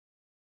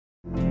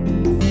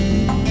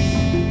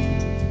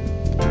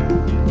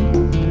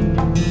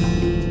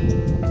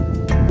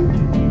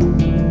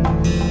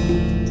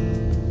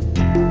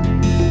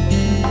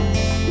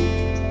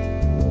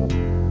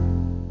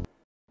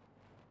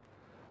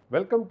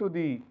Welcome to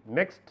the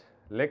next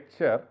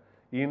lecture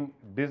in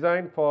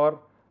design for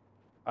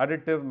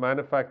additive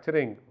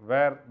manufacturing,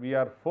 where we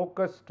are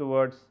focused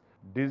towards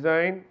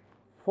design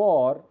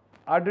for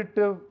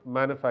additive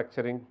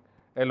manufacturing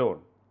alone.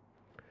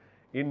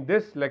 In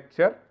this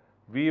lecture,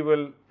 we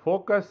will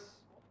focus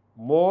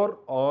more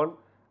on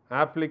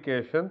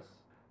applications,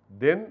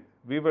 then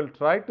we will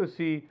try to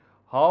see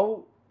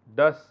how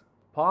does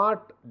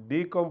part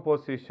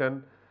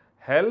decomposition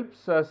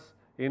helps us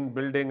in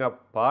building a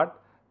part,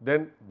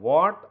 then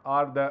what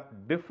are the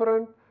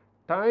different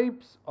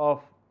types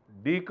of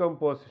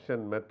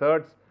decomposition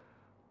methods,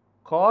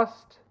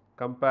 cost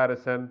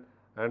comparison,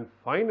 and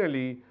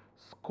finally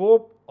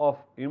scope of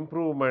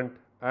improvement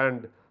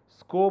and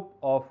scope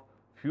of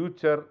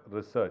future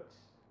research.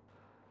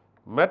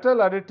 Metal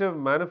additive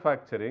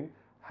manufacturing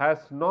has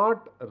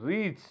not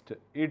reached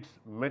its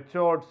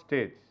matured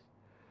stage.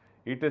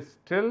 It is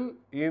still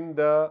in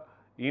the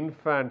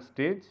infant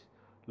stage.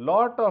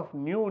 Lot of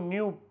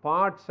new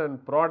parts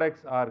and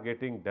products are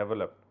getting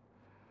developed.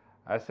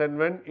 As and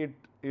when it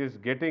is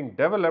getting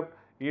developed,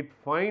 it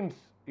finds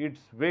its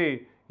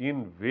way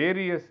in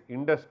various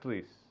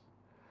industries.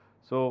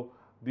 So,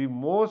 the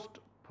most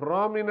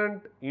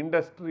prominent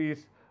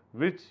industries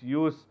which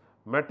use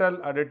metal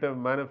additive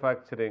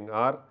manufacturing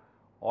are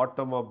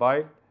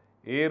automobile,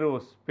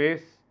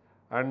 aerospace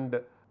and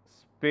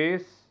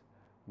space,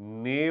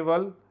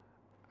 naval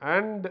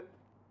and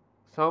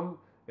some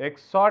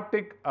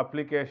exotic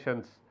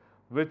applications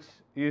which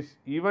is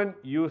even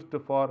used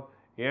for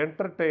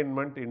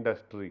entertainment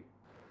industry.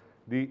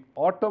 The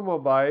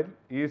automobile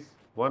is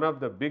one of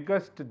the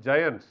biggest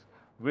giants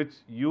which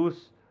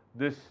use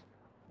this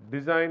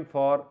design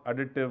for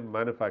additive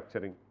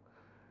manufacturing.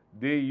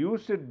 They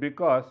use it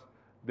because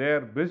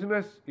their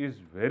business is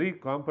very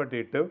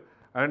competitive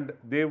and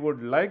they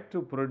would like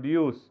to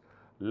produce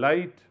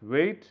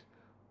lightweight,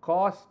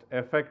 cost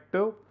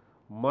effective,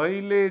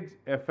 mileage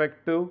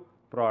effective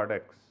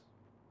products.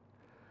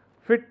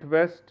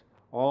 Fitwest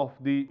of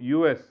the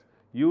US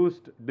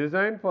used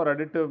design for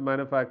additive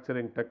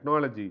manufacturing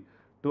technology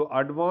to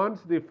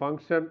advance the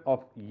function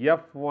of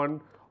F1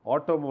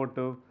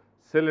 automotive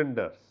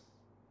cylinders,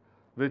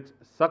 which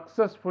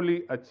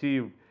successfully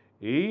achieved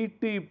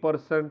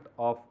 80%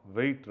 of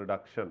weight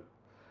reduction.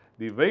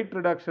 The weight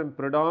reduction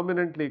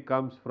predominantly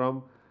comes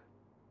from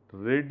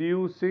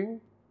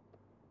reducing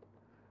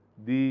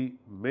the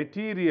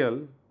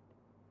material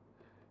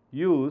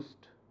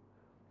used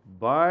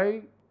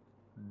by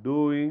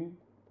doing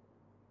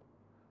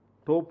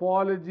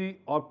topology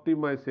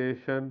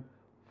optimization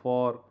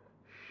for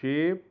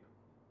shape,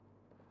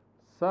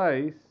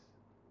 size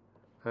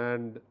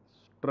and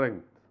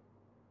strength.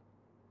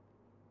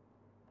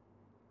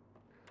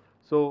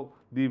 So,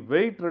 the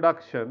weight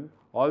reduction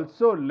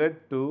also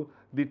led to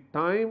the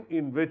time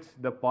in which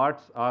the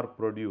parts are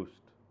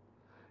produced.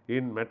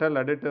 In metal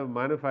additive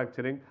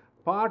manufacturing,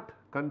 part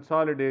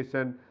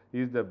consolidation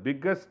is the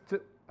biggest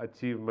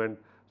achievement.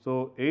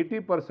 So,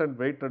 80%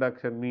 weight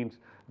reduction means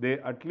they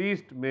at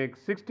least make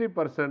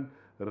 60%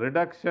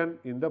 reduction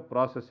in the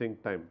processing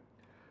time.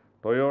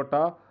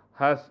 Toyota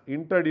has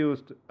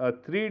introduced a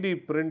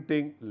 3D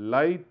printing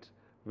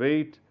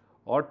lightweight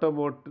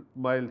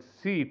automobile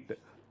seat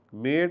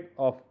made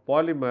of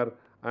polymer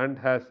and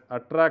has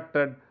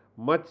attracted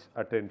much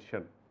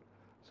attention.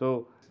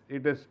 So,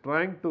 it is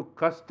trying to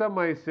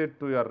customize it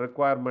to your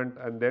requirement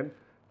and then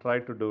try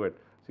to do it.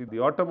 See,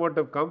 the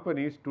automotive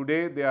companies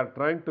today, they are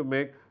trying to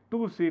make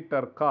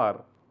two-seater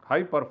car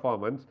high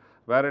performance,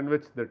 wherein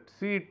which the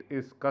seat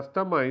is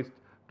customized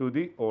to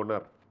the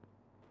owner.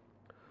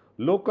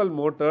 Local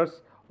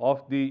Motors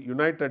of the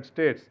United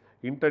States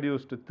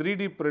introduced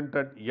 3D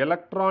printed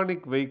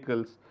electronic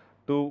vehicles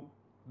to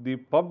the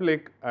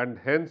public and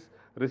hence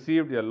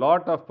received a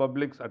lot of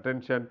public's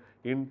attention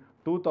in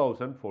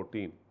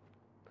 2014.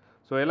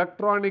 So,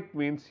 electronic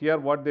means here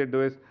what they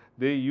do is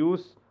they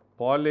use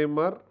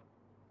polymer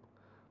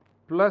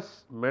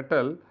plus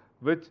metal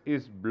which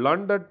is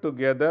blended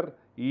together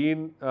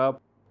in a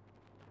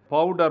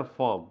powder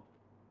form.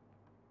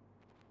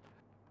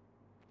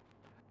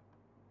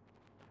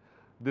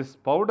 This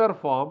powder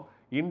form,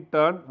 in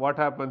turn what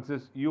happens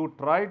is you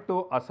try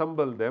to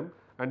assemble them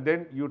and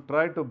then you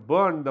try to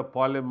burn the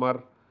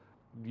polymer,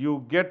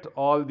 you get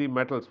all the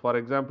metals. For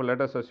example,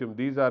 let us assume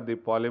these are the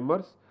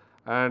polymers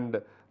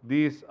and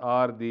these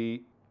are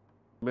the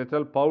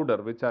metal powder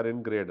which are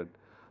ingraded.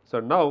 So,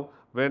 now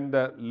when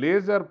the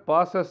laser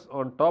passes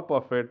on top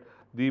of it,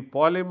 the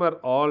polymer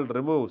all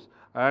removes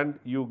and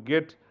you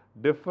get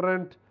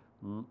different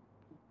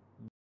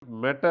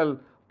metal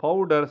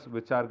powders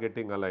which are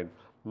getting aligned.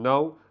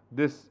 Now,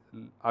 this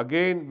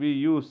again we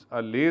use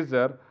a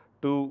laser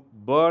to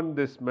burn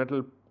this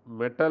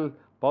metal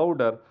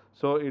powder.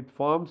 So, it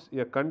forms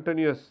a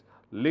continuous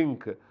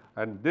link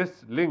and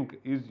this link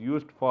is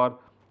used for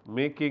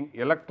making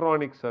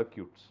electronic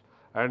circuits.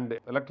 and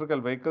electrical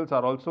vehicles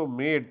are also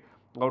made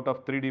out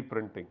of 3D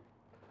printing.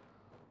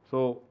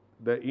 So,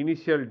 the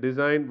initial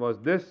design was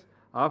this.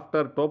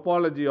 After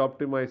topology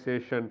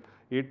optimization,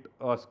 it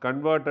was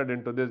converted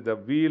into this, the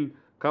wheel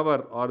cover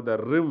or the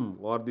rim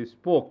or the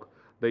spoke.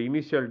 The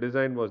initial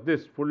design was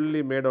this,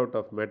 fully made out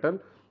of metal.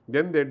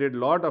 Then they did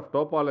lot of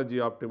topology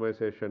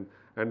optimization,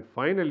 and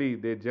finally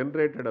they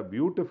generated a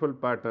beautiful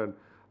pattern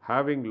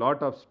having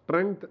lot of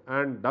strength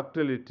and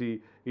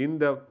ductility in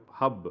the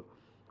hub.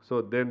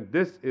 So, then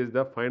this is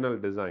the final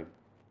design.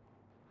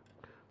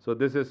 So,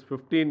 this is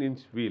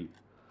 15-inch wheel.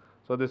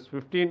 So, this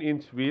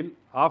 15-inch wheel,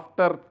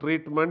 after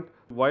treatment,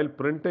 while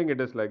printing it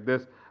is like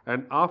this,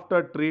 and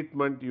after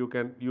treatment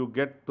you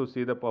get to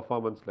see the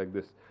performance like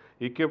this,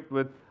 equipped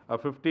with a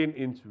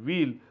 15-inch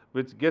wheel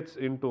which gets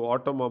into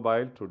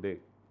automobile today.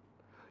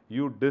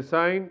 You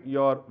design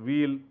your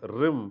wheel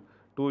rim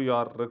to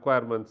your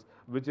requirements,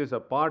 which is a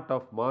part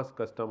of mass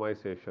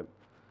customization.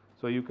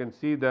 So, you can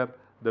see that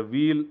the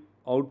wheel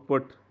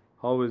output,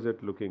 how is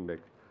it looking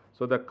like.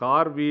 So, the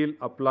car wheel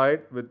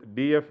applied with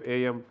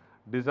DFAM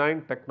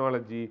design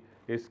technology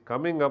is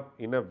coming up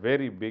in a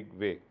very big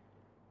way.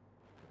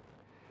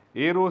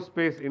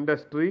 Aerospace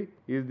industry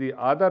is the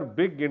other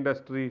big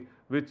industry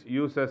which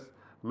uses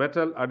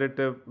metal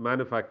additive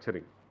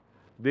manufacturing.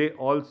 They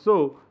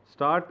also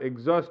start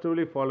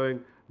exhaustively following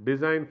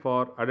design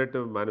for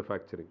additive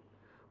manufacturing.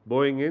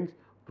 Boeing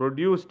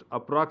produced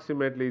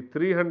approximately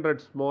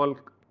 300 small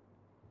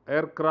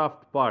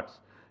aircraft parts,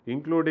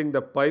 including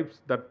the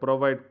pipes that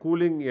provide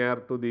cooling air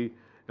to the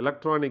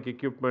electronic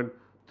equipment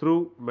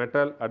through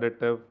metal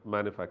additive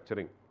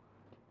manufacturing.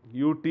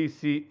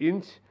 UTC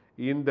Inch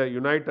in the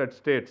United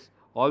States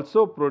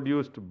also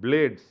produced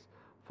blades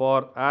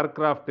for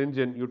aircraft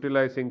engine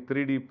utilizing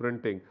 3D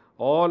printing.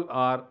 All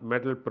are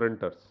metal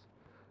printers.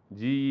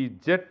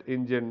 GE jet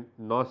engine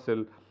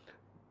nozzle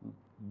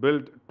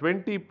built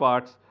 20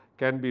 parts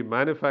can be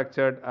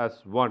manufactured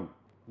as one.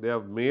 They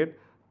have made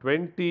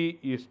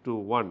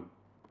 20:1.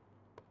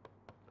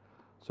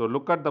 So,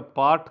 look at the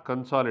part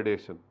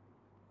consolidation.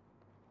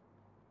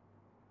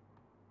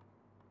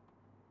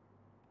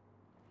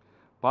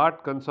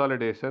 Part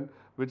consolidation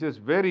which is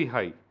very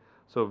high.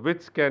 So,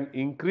 which can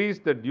increase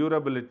the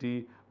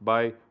durability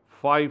by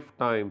 5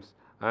 times,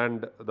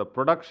 and the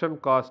production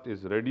cost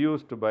is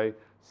reduced by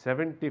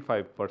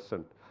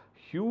 75%.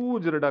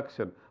 Huge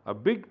reduction, a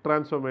big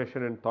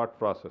transformation in thought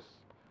process,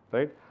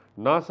 right.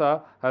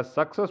 NASA has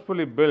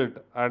successfully built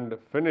and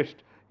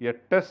finished a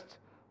test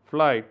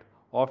flight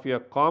of a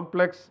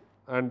complex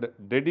and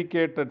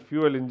dedicated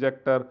fuel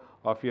injector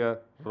of a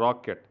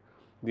rocket.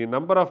 The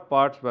number of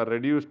parts were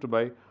reduced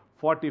by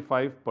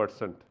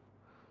 45%.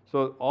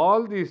 So,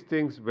 all these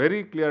things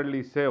very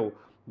clearly say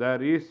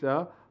there is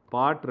a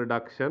part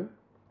reduction,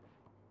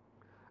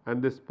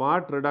 and this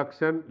part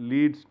reduction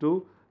leads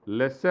to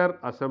lesser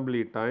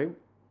assembly time,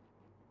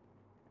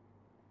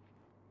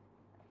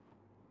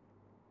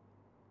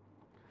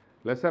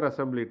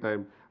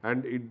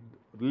 and it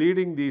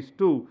leading these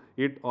two,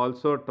 it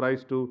also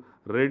tries to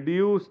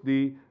reduce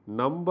the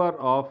number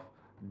of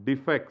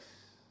defects,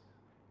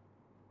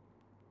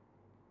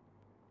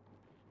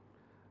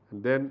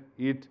 and then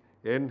it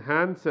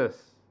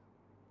enhances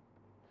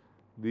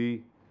the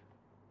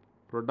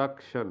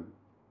production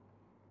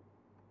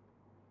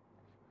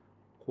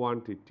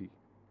quantity.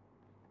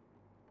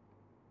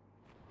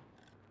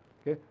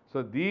 Okay.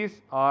 So,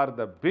 these are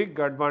the big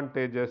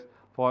advantages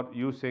for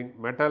using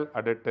metal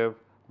additive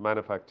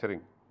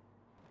manufacturing.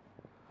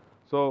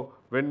 So,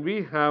 when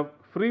we have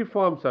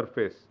free-form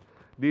surface,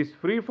 these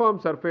free-form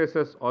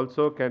surfaces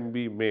also can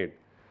be made.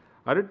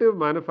 Additive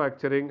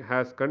manufacturing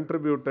has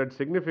contributed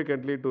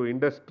significantly to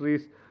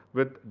industries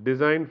with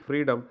design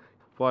freedom,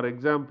 for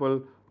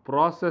example,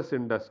 process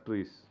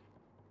industries.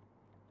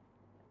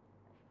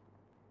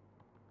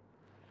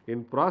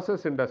 In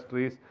process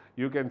industries,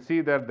 you can see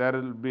that there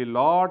will be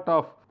lot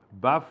of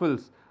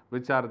baffles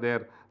which are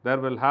there. There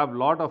will have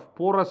lot of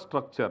porous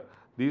structure.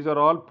 These are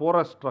all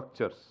porous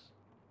structures.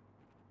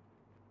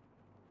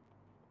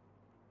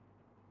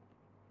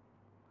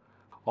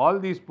 All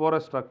these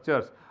porous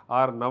structures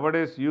are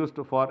nowadays used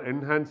for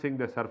enhancing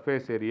the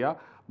surface area.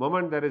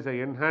 Moment there is an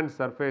enhanced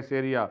surface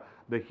area,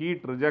 the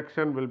heat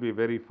rejection will be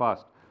very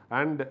fast,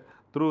 and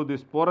through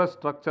this porous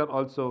structure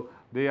also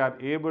they are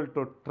able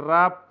to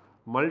trap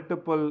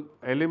multiple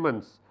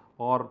elements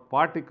or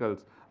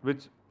particles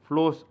which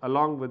flows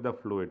along with the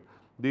fluid.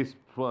 This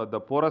the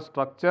porous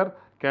structure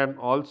can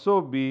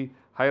also be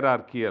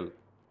hierarchical.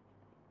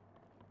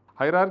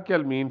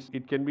 Hierarchical means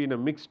it can be in a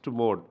mixed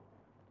mode.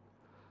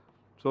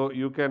 So,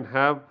 you can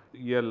have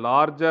a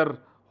larger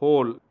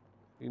hole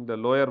in the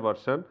lower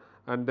version,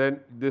 and then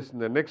this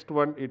the next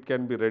one it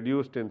can be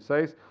reduced in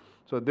size.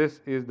 So,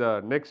 this is the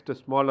next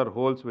smaller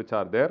holes which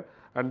are there,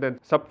 and then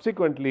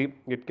subsequently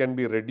it can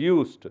be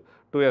reduced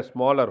to a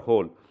smaller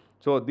hole.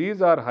 So,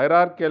 these are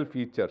hierarchical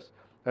features,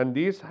 and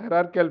these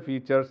hierarchical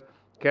features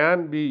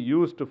can be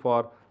used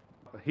for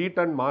heat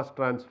and mass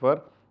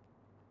transfer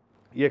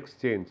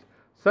exchange.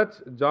 Such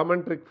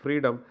geometric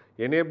freedom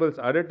enables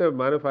additive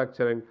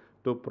manufacturing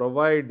to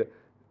provide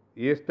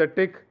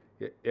aesthetic,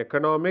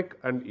 economic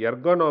and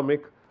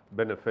ergonomic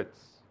benefits.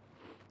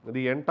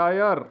 The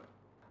entire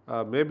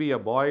maybe a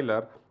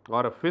boiler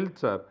or a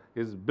filter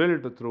is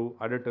built through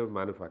additive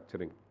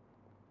manufacturing.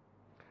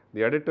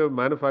 The additive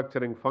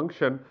manufacturing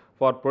function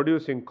for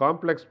producing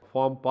complex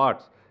form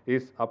parts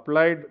is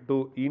applied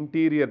to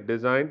interior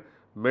design,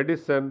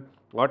 medicine,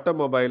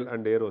 automobile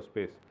and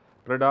aerospace,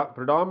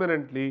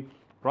 predominantly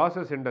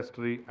process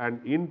industry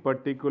and in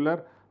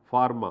particular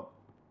pharma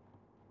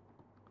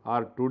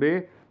are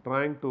today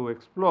trying to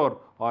explore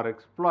or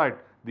exploit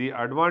the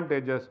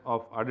advantages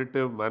of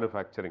additive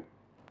manufacturing.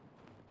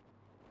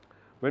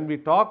 When we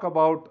talk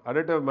about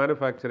additive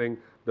manufacturing,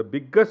 the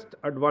biggest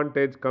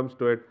advantage comes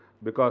to it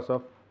because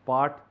of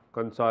part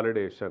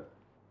consolidation.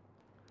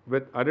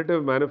 With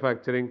additive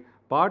manufacturing,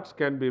 parts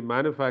can be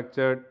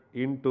manufactured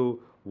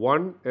into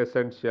one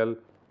essential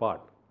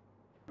part.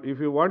 If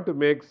you want to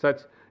make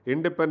such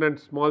independent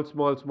small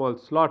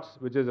slots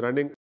which is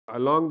running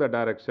along the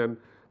direction,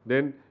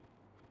 then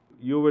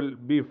you will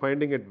be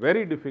finding it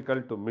very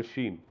difficult to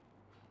machine.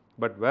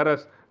 But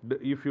whereas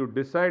if you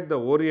decide the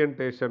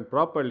orientation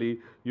properly,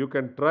 you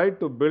can try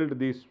to build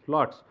these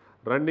slots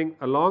running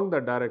along the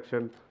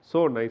direction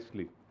so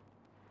nicely.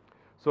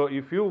 So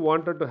if you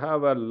wanted to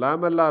have a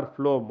lamellar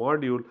flow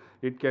module,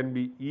 it can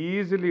be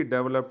easily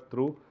developed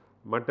through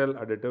metal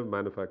additive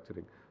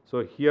manufacturing.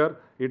 So here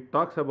it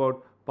talks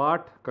about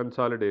part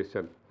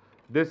consolidation.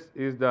 This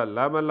is the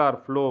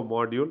lamellar flow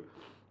module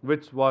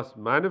which was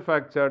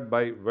manufactured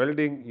by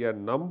welding a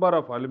number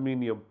of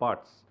aluminum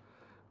parts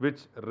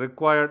which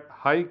required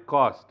high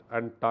cost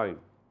and time.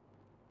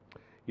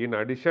 In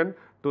addition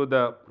to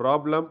the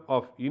problem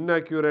of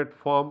inaccurate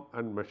form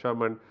and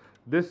measurement,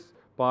 this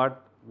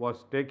part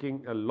was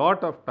taking a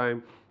lot of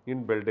time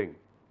in building.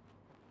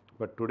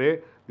 But today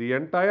the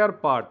entire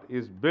part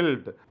is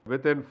built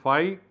within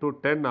 5 to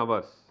 10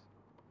 hours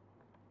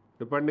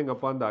depending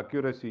upon the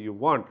accuracy you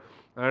want,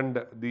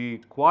 and the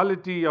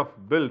quality of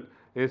build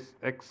is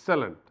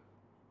excellent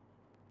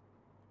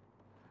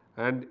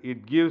and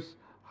it gives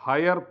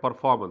higher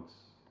performance.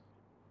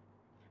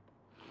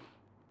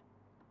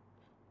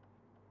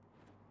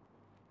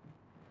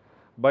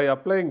 By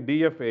applying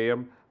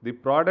DFAM, the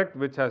product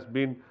which has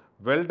been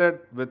welded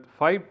with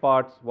 5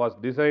 parts was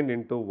designed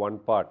into one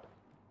part,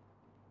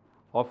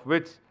 of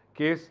which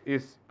case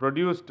is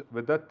produced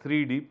with a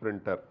 3D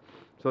printer.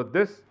 So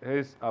this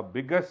is a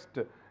biggest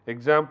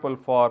example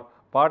for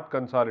part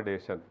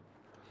consolidation.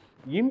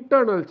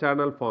 Internal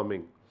channel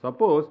forming.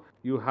 Suppose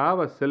you have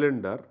a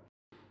cylinder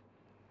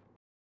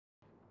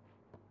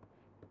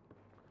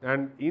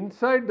and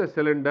inside the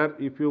cylinder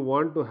if you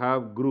want to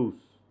have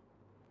grooves,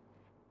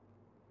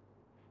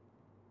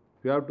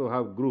 you have to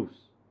have grooves,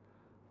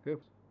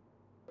 okay,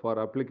 for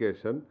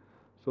application.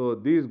 So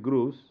these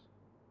grooves,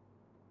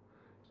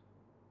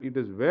 it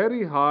is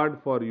very hard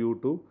for you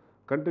to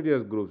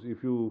continuous grooves,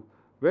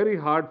 very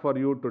hard for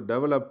you to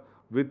develop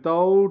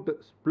without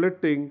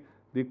splitting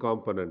the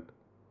component.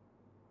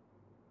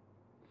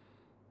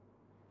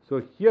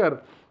 So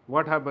here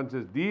what happens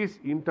is these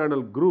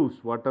internal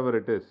grooves, whatever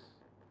it is,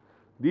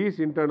 these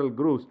internal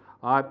grooves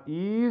are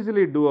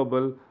easily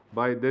doable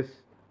by this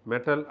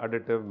metal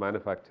additive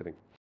manufacturing.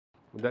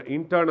 The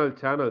internal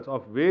channels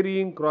of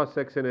varying cross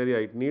section area,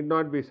 it need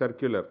not be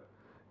circular,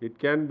 it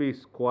can be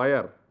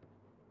square,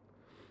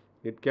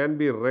 it can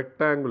be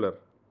rectangular,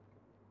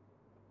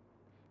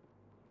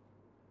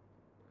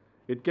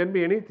 it can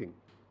be anything.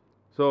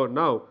 So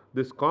now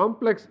this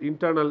complex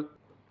internal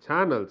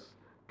channels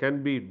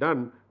can be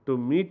done to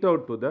meet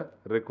out to the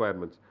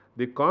requirements.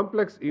 The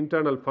complex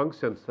internal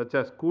functions such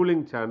as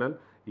cooling channel,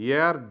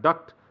 air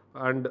duct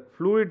and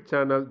fluid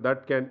channel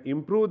that can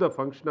improve the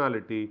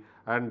functionality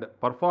and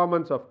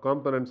performance of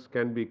components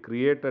can be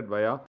created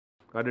via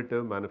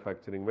additive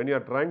manufacturing. When you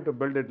are trying to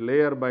build it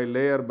layer by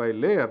layer by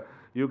layer,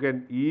 you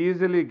can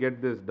easily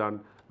get this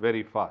done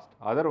very fast.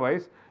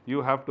 Otherwise,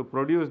 you have to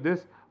produce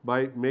this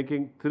by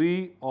making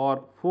 3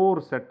 or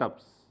 4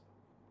 setups.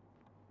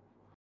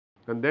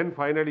 And then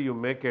finally you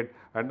make it,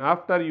 and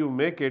after you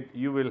make it,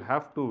 you will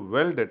have to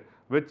weld it,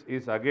 which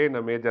is again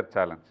a major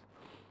challenge.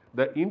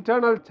 The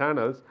internal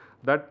channels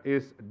that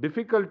is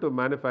difficult to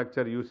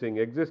manufacture using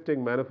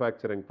existing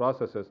manufacturing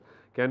processes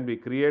can be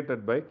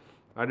created by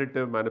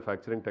additive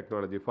manufacturing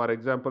technology. For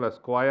example, a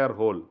square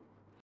hole,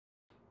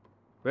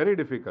 very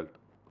difficult,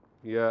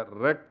 a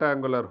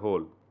rectangular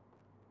hole,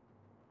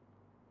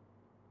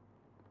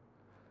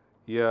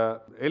 a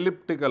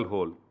elliptical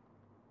hole.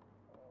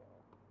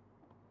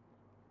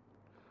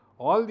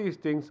 All these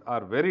things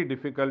are very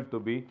difficult to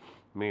be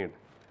made.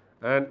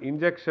 An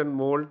injection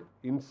mold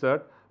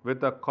insert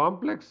with a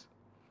complex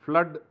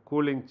flood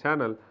cooling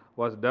channel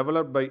was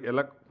developed by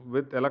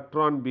with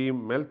electron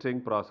beam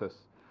melting process,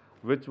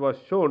 which was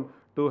shown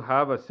to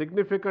have a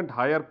significant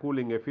higher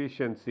cooling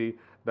efficiency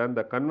than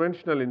the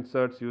conventional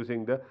inserts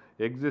using the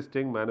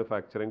existing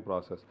manufacturing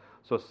process.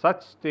 So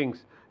such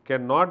things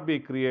cannot be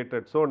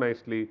created so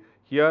nicely.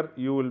 Here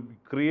you will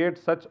create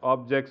such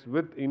objects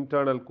with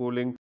internal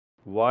cooling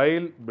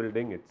while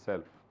building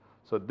itself.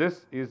 So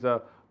this is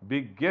a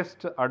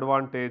biggest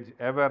advantage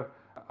ever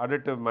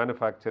additive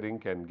manufacturing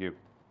can give.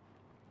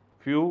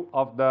 Few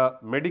of the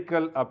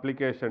medical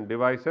application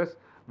devices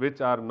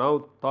which are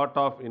now thought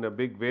of in a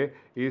big way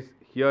is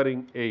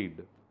hearing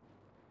aid.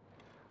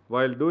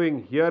 While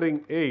doing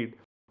hearing aid,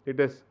 it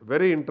is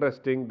very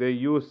interesting, they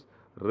use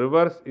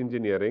reverse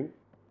engineering,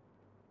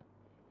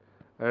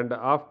 and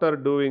after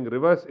doing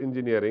reverse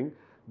engineering,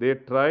 they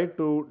try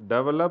to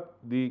develop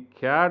the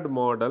CAD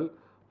model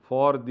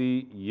for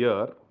the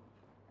ear.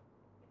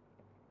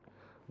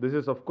 This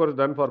is of course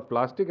done for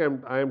plastic.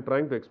 I am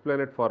trying to explain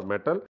it for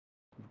metal,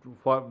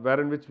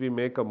 wherein which we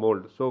make a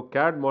mold. So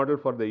CAD model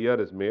for the ear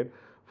is made.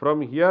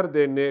 From here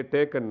they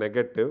take a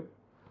negative,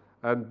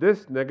 and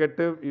this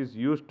negative is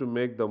used to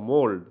make the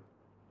mold,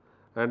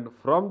 and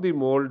from the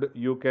mold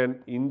you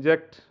can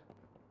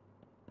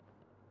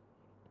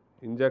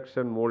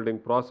injection molding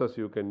process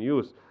you can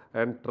use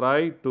and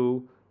try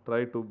to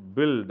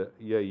build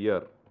a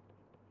ear.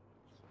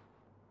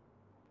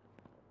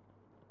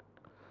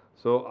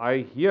 So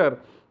I here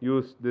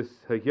use this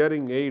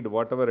hearing aid,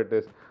 whatever it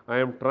is, I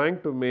am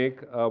trying to make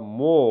a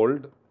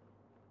mold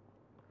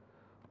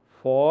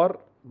for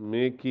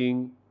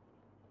making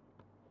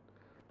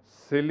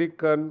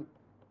silicon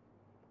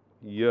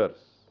ears.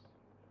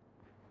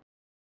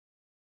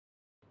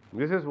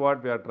 This is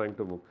what we are trying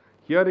to move.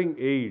 Hearing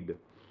aid.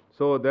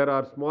 So there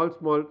are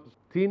small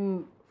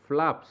thin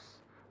flaps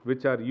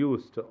which are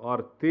used,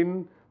 or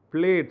thin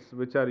plates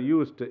which are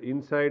used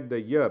inside the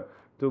ear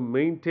to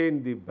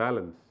maintain the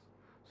balance.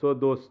 So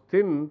those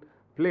thin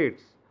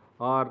plates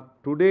are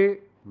today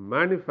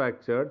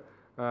manufactured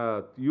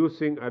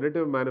using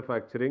additive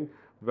manufacturing,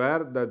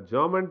 where the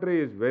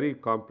geometry is very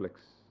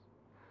complex.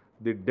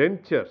 The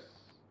dentures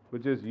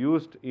which is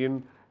used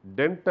in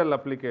dental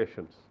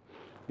applications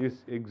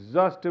is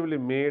exhaustively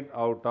made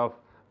out of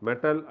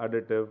metal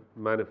additive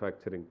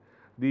manufacturing.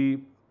 The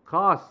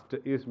cast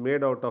is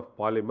made out of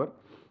polymer,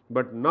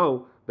 but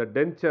now the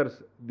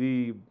dentures,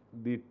 the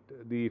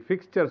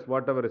fixtures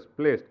whatever is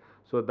placed,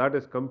 so that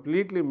is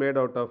completely made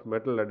out of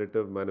metal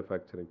additive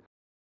manufacturing.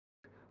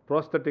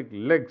 Prosthetic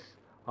legs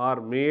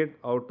are made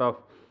out of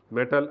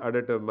metal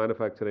additive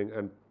manufacturing,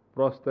 and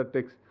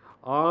prosthetics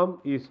arm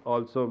is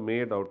also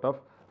made out of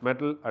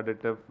metal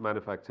additive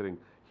manufacturing.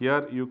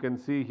 Here you can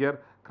see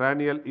here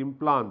cranial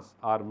implants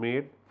are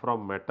made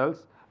from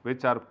metals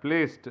which are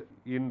placed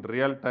in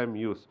real time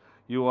use.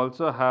 You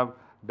also have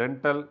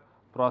dental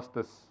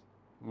prostheses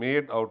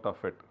made out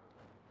of it.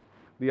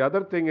 The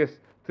other thing is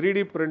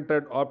 3D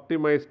printed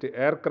optimized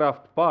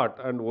aircraft part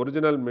and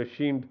original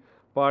machined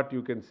part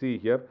you can see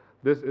here.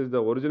 This is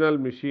the original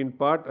machine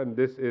part, and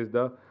this is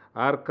the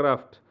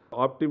aircraft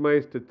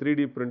optimized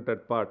 3D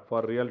printed part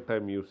for real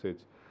time usage.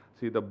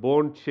 See, the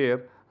bone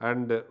chair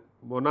and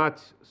monarch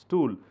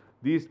stool,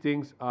 these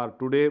things are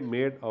today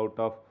made out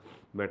of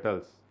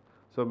metals.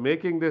 So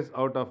making this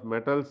out of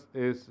metals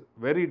is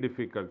very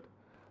difficult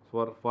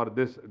for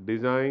this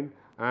design,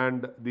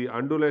 and the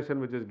undulation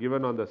which is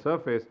given on the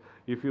surface,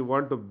 if you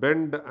want to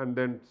bend and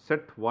then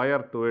set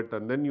wire to it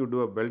and then you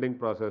do a welding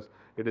process,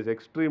 it is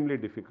extremely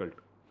difficult.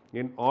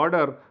 In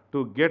order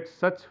to get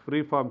such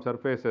freeform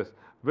surfaces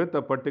with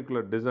a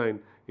particular design,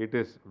 it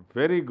is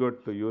very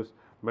good to use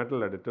metal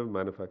additive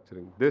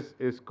manufacturing. This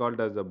is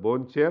called as a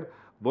bone chair.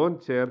 Bone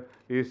chair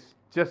is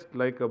just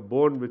like a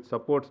bone which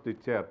supports the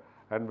chair,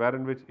 and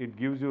wherein which it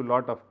gives you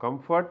lot of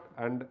comfort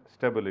and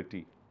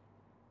stability.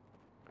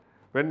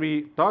 When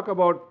we talk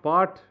about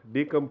part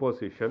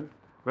decomposition,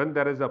 when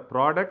there is a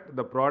product,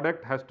 the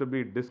product has to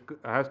be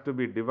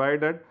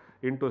divided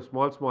into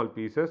small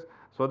pieces,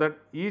 so that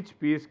each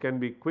piece can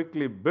be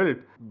quickly built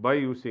by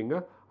using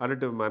a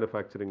additive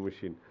manufacturing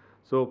machine.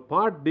 So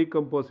part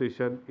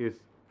decomposition is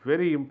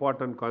very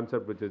important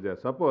concept which is there.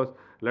 Suppose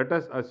let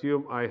us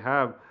assume I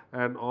have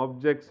an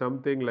object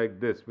something like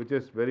this, which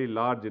is very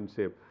large in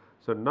shape.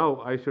 So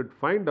now I should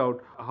find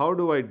out how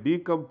do I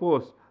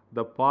decompose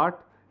the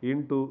part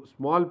into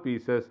small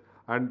pieces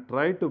and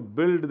try to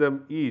build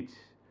them each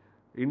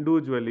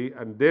individually,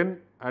 and then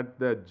at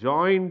the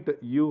joint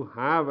you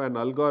have an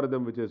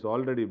algorithm which is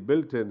already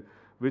built in,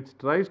 which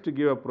tries to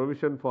give a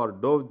provision for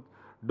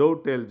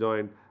dovetail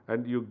joint,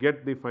 and you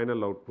get the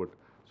final output.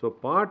 So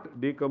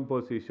part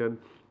decomposition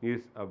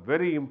is a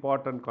very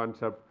important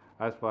concept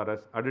as far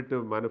as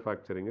additive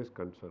manufacturing is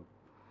concerned.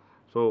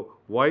 So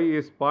why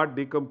is part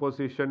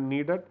decomposition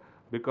needed?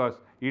 Because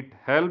it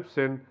helps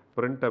in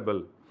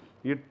printable.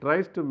 It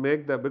tries to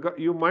make because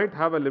you might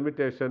have a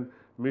limitation,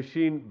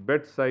 machine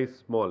bed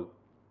size small.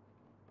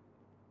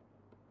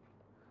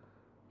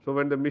 So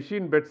when the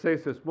machine bed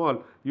size is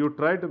small, you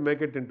try to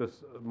make it into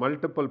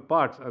multiple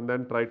parts and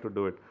then try to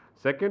do it.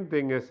 Second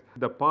thing is,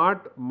 the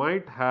part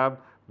might have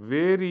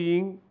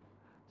varying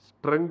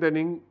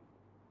strengthening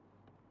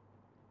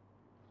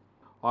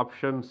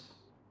options.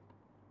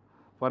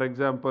 For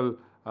example,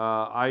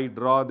 I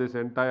draw this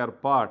entire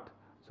part.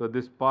 So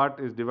this part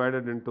is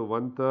divided into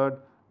 1/3,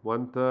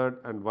 1/3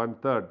 and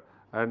 1/3,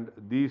 and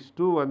these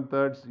two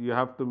 1/3s you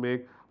have to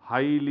make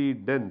highly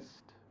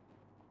densed.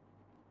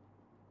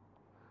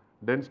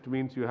 Densed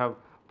means you have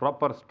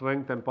proper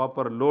strength and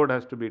proper load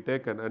has to be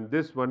taken, and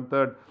this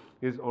 1/3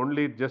 is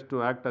only just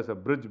to act as a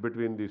bridge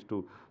between these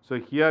two. So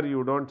here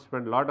you don't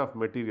spend lot of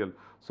material.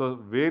 So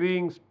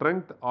varying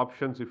strength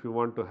options if you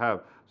want to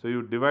have. So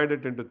you divide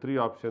it into 3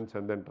 options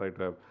and then try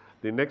to have.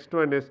 The next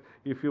one is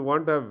if you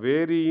want to have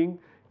varying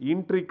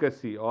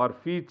intricacy or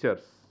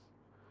features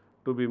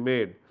to be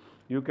made,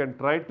 you can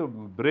try to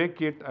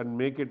break it and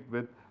make it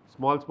with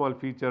small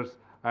features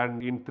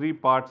and in 3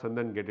 parts and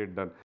then get it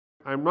done.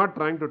 I am not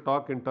trying to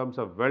talk in terms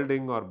of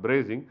welding or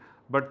brazing,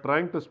 but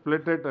trying to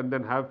split it and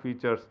then have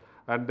features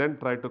and then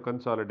try to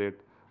consolidate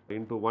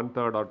into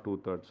 1/3 or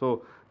 2/3.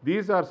 So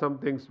these are some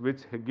things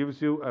which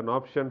gives you an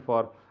option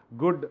for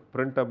good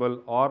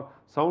printable or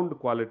sound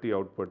quality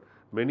output.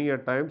 Many a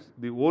times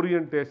the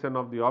orientation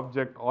of the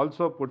object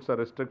also puts a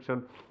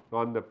restriction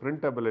on the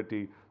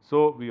printability.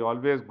 So we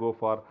always go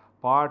for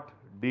part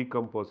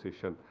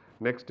decomposition.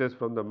 Next is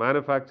from the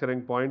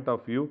manufacturing point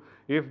of view,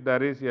 if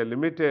there is a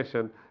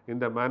limitation in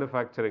the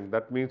manufacturing,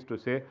 that means to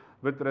say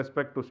with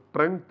respect to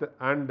strength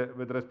and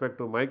with respect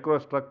to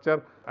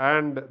microstructure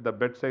and the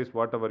bed size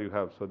whatever you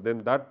have. So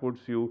then that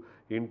puts you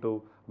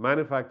into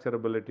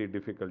manufacturability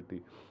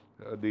difficulty.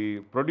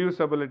 The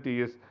producibility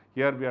is,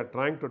 here we are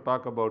trying to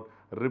talk about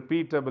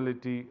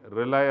repeatability,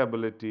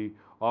 reliability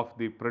of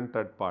the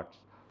printed parts.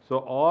 So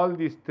all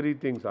these 3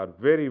 things are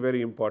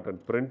very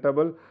important: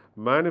 printable,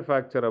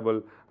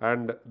 manufacturable,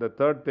 and the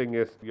third thing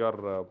is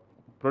your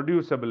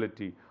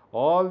producibility.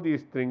 All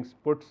these things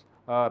puts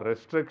a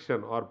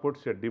restriction or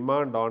puts a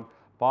demand on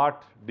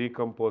part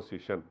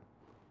decomposition.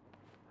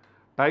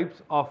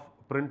 Types of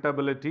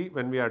printability,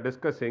 when we are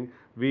discussing,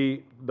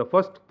 the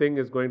first thing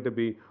is going to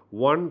be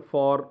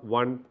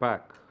 1-for-1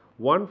 pack.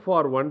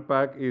 1-for-1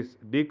 pack is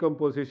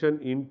decomposition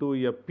into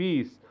a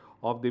piece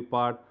of the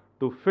part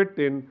to fit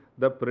in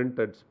the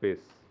printed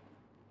space.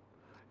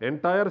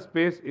 Entire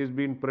space is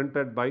being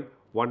printed by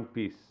one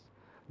piece.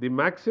 The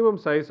maximum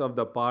size of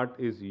the part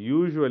is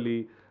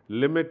usually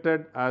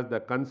limited as the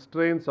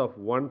constraints of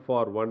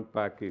 1-for-1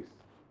 pack is.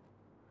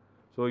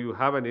 So you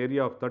have an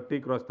area of 30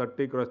 cross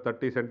 30 cross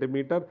 30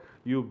 centimeter,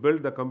 you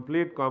build the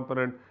complete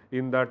component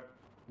in that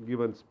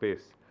given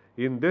space.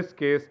 In this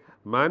case,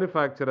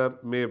 manufacturer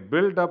may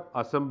build up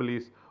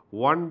assemblies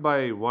one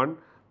by one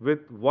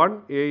with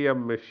one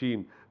AM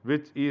machine,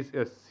 which is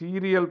a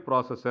serial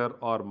processor,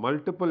 or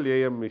multiple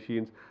AM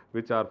machines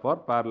which are for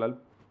parallel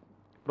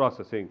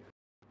processing.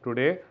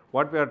 Today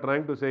what we are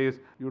trying to say is,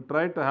 you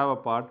try to have a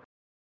part.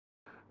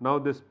 Now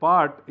this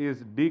part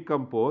is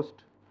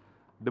decomposed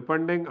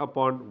depending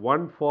upon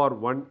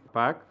 1-for-1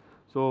 pack,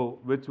 so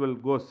which will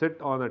go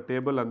sit on a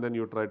table and then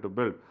you try to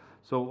build.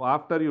 So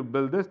after you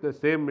build this, the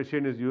same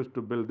machine is used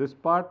to build this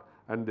part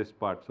and this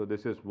part. So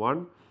this is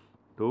 1,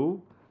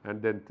 2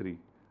 and then 3.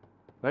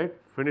 Right,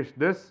 finish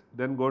this,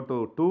 then go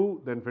to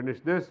 2, then finish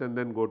this and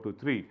then go to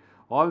 3.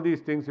 All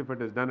these things, if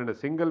it is done in a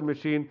single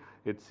machine,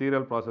 it's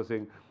serial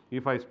processing.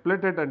 If I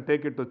split it and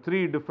take it to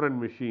 3 different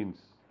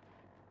machines,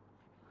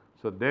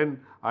 so then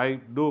I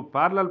do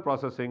parallel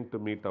processing to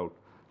meet out.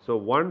 So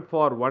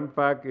 1-for-1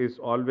 pack is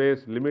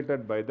always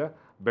limited by the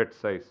bed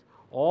size.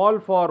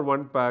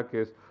 All-for-1 pack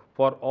is,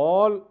 for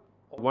all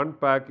 1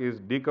 pack is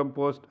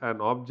decomposed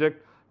an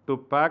object to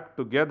pack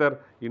together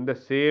in the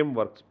same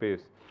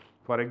workspace.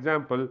 For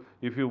example,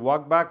 if you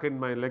walk back in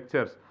my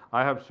lectures,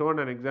 I have shown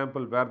an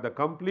example where the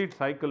complete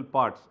cycle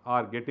parts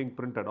are getting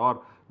printed,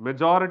 or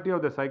majority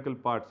of the cycle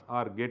parts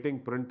are getting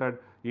printed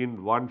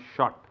in one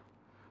shot.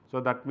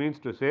 So that means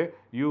to say,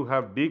 you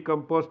have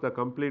decomposed the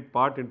complete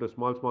part into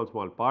small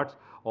parts.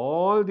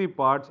 All the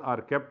parts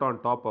are kept on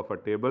top of a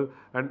table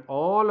and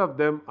all of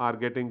them are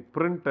getting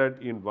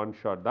printed in one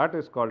shot. That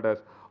is called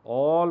as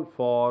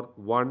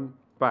all-for-1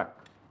 pack.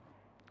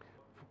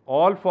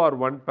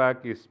 All-for-1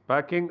 pack is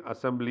packing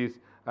assemblies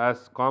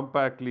as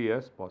compactly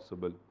as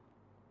possible.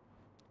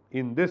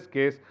 In this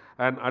case,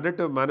 an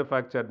additive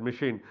manufactured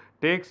machine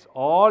takes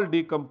all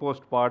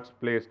decomposed parts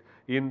placed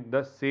in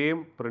the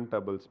same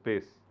printable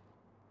space.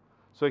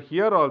 So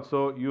here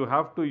also you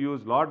have to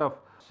use lot of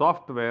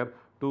software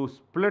to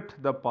split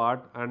the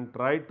part and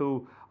try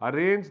to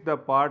arrange the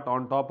part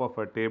on top of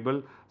a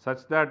table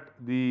such that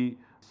the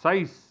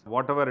size,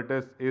 whatever it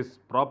is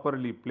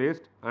properly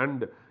placed,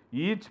 and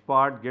each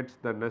part gets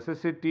the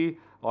necessity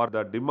or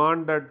the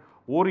demanded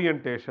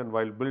orientation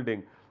while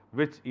building,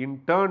 which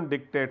in turn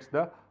dictates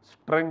the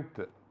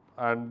strength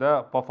and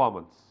the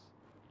performance.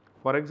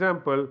 For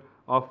example,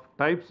 of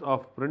types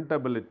of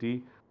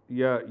printability,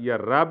 a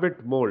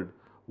rabbit mold,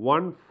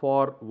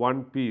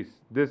 1-for-1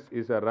 piece. This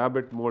is a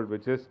rabbit mold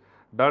which is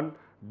done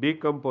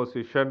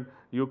decomposition.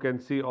 You can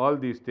see all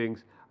these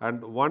things,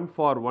 and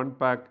 1-for-1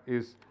 pack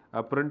is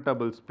a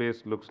printable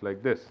space, looks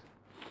like this.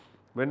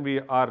 When we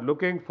are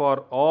looking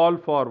for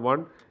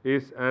all-for-1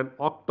 is an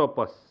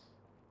octopus.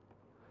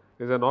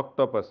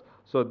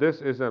 So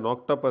this is an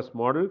octopus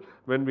model.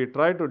 When we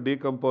try to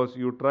decompose,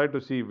 you try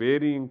to see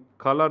varying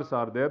colors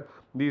are there.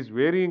 These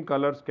varying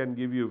colors can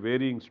give you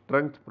varying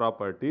strength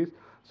properties.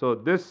 So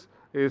this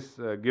is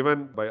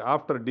given by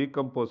after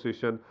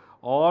decomposition,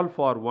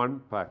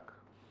 all-for-1 pack.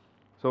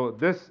 So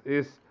this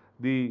is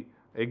the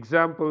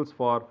examples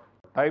for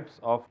types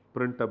of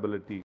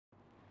printability.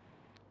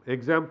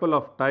 Example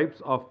of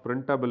types of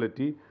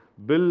printability,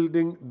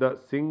 building the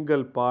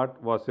single part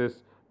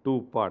versus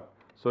two part.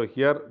 So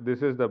here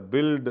this is the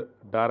build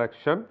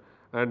direction,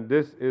 and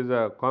this is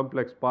a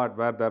complex part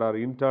where there are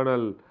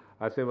internal,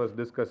 as I was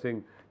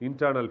discussing,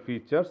 internal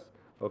features.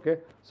 Okay.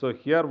 So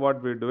here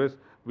what we do is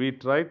we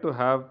try to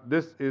have,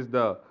 this is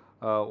the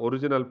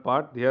original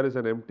part, here is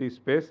an empty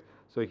space.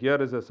 So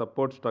here is a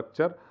support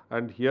structure,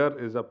 and here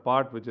is a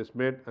part which is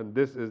made, and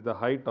this is the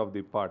height of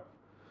the part.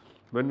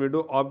 When we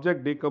do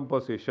object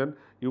decomposition,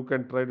 you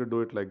can try to do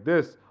it like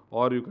this,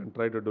 or you can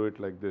try to do it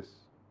like this.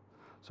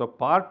 So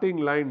parting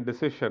line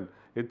decision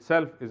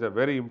itself is a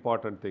very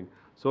important thing.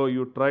 So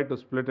you try to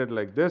split it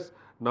like this.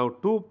 Now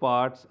two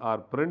parts are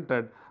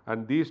printed,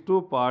 and these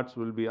two parts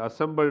will be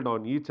assembled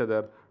on each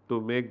other to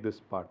make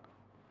this part.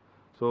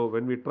 So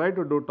when we try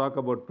to talk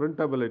about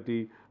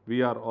printability,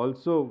 we are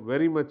also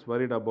very much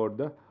worried about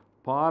the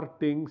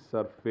parting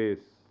surface.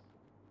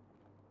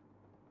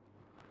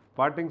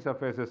 Parting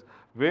surfaces,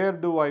 where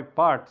do I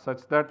part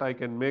such that I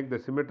can make the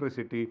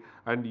symmetricity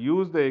and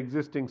use the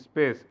existing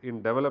space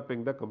in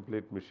developing the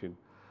complete machine.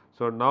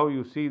 So now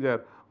you see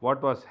there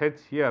what was h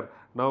here,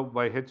 now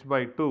by h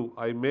by 2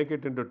 I make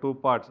it into two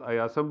parts, I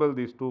assemble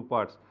these two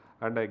parts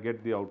and I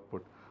get the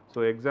output.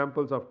 So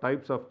examples of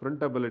types of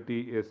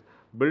printability is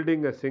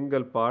building a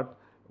single part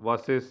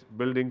versus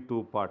building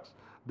two parts.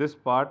 This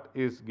part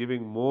is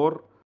giving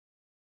more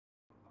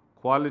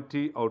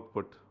quality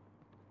output,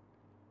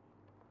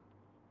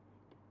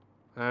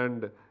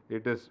 and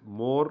it is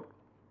more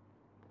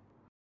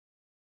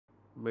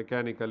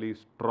mechanically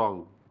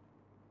strong.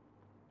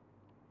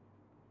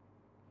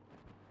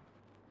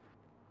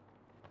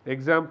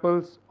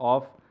 Examples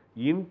of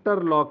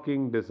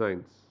interlocking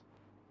designs.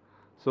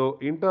 So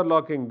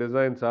interlocking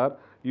designs are,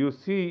 you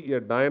see a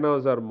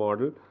dinosaur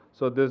model.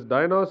 So this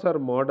dinosaur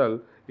model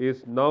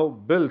is now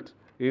built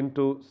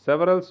into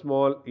several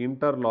small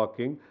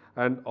interlocking,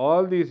 and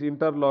all these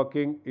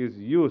interlocking is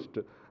used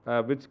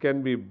which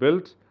can be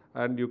built,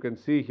 and you can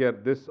see here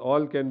this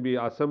all can be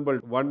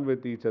assembled one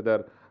with each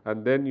other,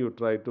 and then you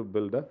try to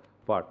build a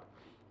part.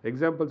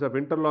 Examples of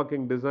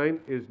interlocking design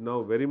is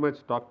now very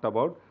much talked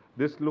about.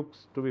 This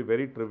looks to be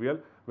very trivial.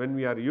 When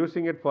we are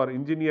using it for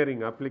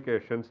engineering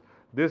applications,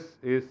 this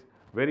is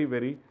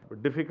very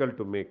difficult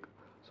to make.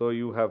 So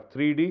you have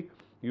 3D,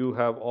 you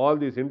have all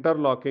these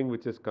interlocking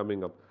which is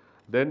coming up.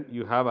 Then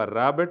you have a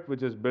rabbit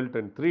which is built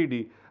in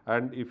 3D,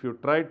 and if you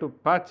try to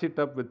patch it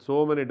up with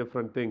so many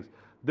different things,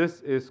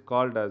 this is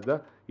called as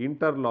the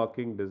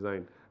interlocking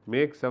design.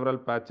 Make several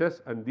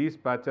patches, and these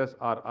patches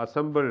are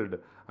assembled,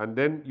 and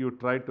then you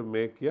try to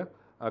make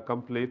a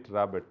complete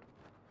rabbit.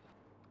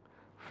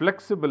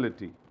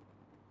 Flexibility.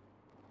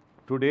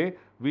 Today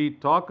we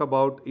talk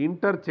about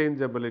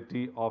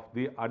interchangeability of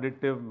the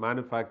additive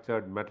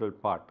manufactured metal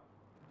part.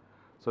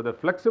 So the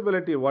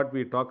flexibility what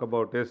we talk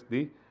about is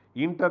the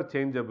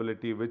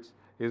interchangeability which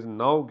is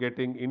now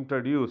getting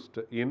introduced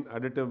in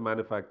additive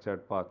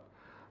manufactured part.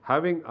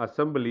 Having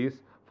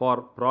assemblies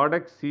for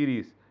product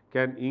series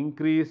can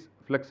increase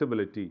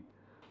flexibility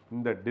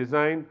in the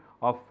design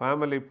of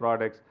family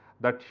products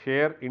that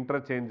share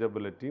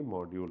interchangeability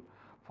module.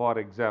 For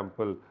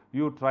example,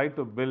 you try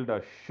to build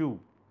a shoe,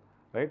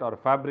 right, or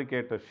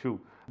fabricate a shoe.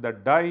 The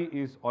die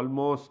is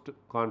almost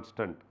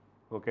constant.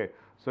 Okay.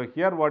 So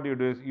here what you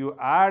do is you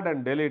add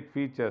and delete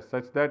features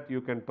such that you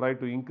can try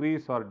to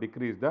increase or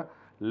decrease the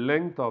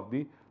length of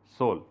the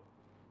sole.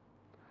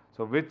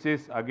 So which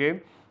is again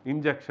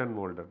injection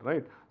molded,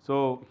 right.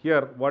 So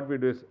here what we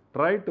do is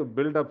try to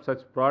build up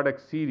such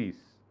product series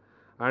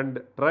and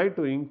try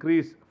to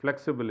increase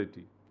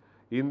flexibility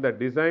in the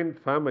design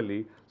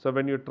family. So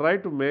when you try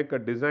to make a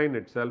design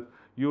itself,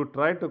 you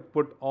try to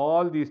put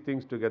all these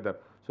things together.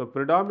 So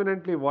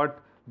predominantly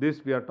what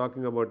this we are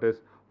talking about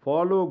is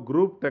follow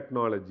group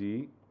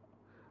technology,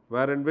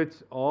 wherein which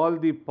all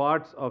the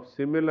parts of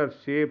similar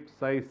shape,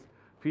 size,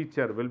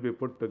 feature will be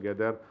put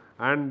together,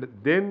 and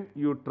then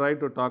you try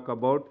to talk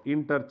about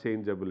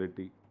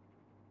interchangeability.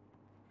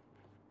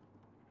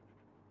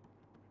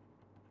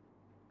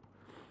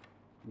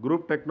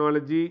 Group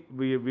technology,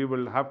 we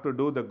will have to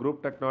do the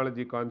group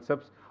technology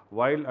concepts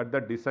while at the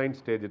design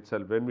stage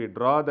itself. When we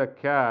draw the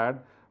CAD,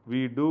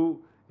 we do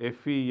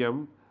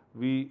FEM,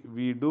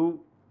 we do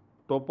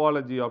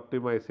topology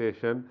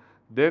optimization,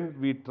 then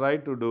we try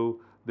to do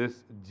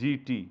this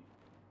GT.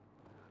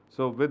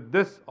 So with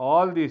this,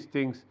 all these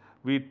things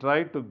we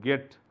try to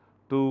get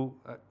to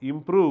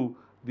improve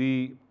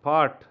the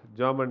part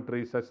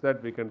geometry such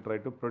that we can try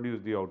to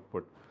produce the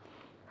output.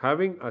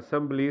 Having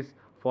assemblies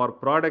for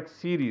product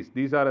series,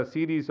 these are a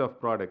series of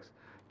products,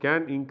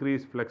 can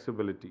increase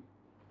flexibility.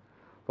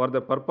 For the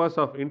purpose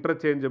of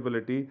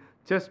interchangeability,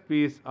 chess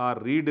pieces are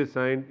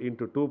redesigned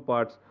into two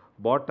parts,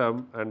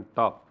 bottom and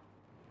top.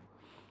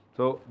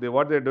 So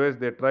what they do is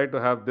they try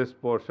to have this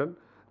portion,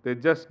 they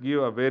just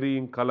give a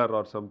varying color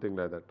or something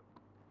like that.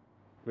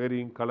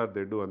 Varying color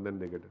they do, and then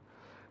they get it.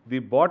 The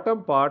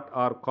bottom part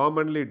are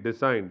commonly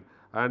designed,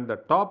 and the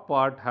top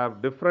part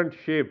have different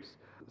shapes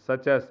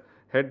such as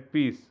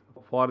headpiece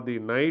for the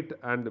knight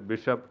and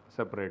bishop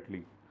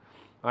separately.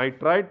 I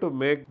try to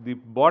make the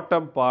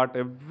bottom part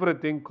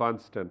everything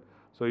constant.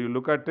 So you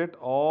look at it,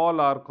 all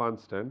are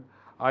constant.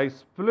 I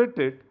split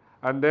it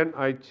and then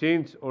I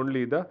change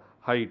only the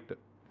height.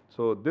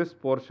 So this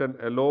portion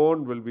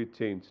alone will be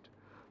changed.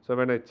 So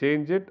when I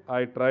change it,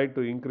 I try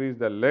to increase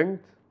the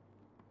length,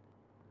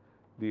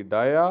 the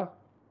dia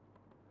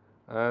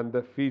and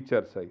the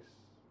feature size.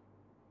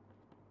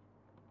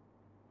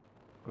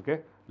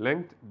 Okay,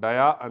 length,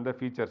 dia and the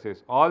feature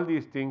size. All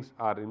these things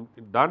are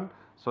done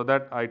so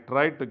that I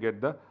try to get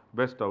the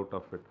best out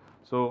of it.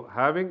 So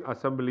having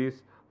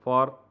assemblies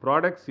for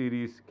product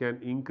series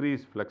can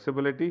increase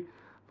flexibility.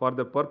 For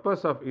the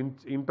purpose of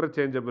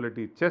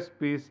interchangeability, chest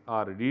piece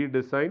are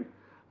redesigned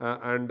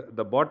and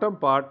the bottom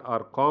part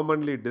are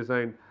commonly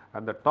designed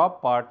and the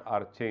top part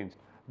are changed.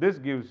 This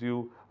gives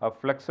you a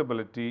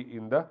flexibility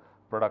in the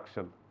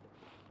production.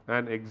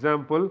 An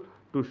example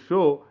to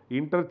show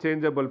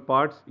interchangeable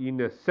parts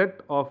in a set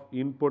of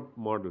input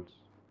models.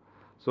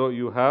 So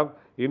you have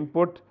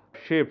input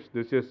shapes.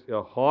 This is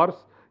a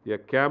horse, a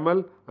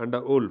camel and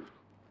a wolf.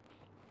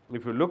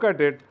 If you look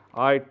at it,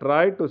 I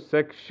try to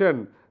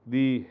section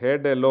the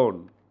head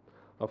alone.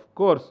 Of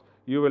course,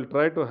 you will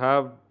try to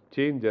have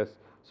changes.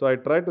 So I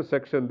try to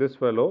section this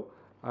fellow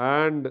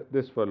and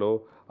this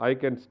fellow. I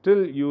can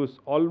still use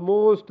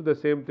almost the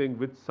same thing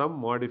with some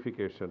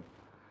modification.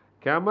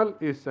 Camel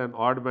is an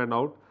odd man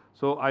out,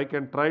 so I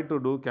can try to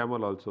do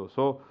camel also.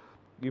 So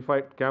if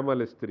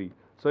camel is 3.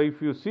 So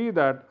if you see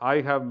that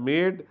I have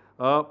made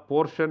a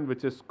portion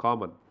which is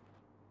common.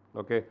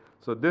 Okay.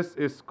 So this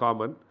is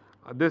common.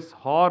 This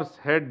horse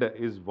head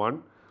is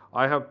 1.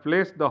 I have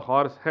placed the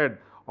horse head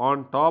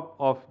on top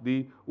of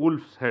the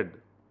wolf's head,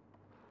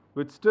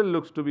 which still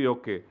looks to be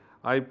okay.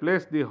 I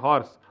place the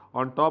horse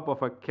on top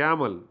of a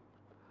camel,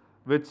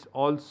 which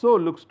also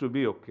looks to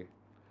be okay.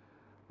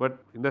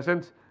 But in the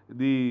sense,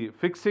 the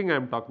fixing I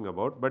am talking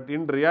about, but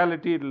in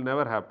reality it will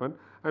never happen.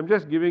 I am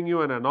just giving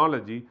you an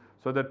analogy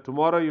so that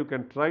tomorrow you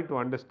can try to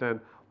understand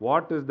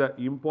what is the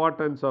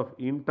importance of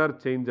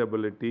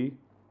interchangeability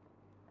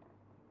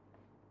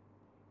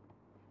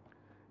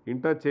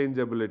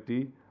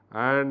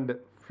and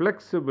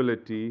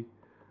flexibility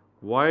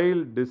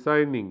while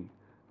designing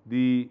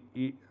the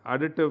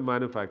additive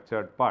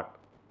manufactured part.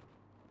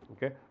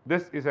 Okay.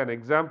 This is an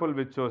example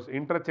which shows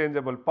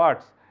interchangeable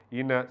parts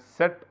in a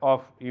set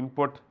of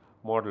input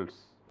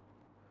models.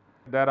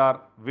 There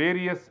are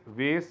various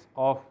ways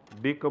of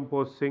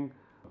decomposing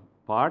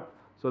part.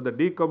 So the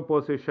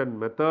decomposition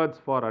methods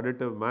for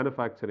additive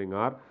manufacturing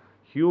are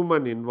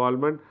human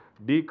involvement,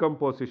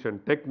 decomposition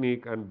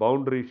technique and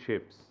boundary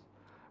shapes.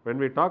 When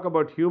we talk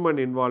about human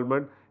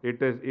involvement,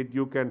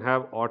 you can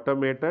have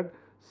automated,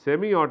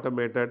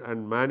 semi-automated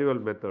and manual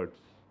methods.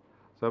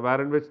 So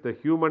wherein which the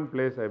human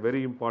plays a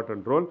very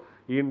important role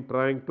in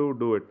trying to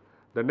do it.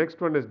 The next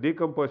one is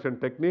decomposition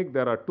technique.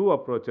 There are 2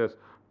 approaches,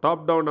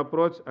 top-down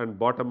approach and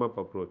bottom-up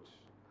approach.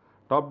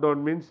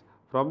 Top-down means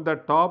from the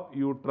top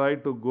you try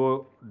to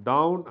go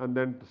down and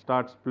then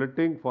start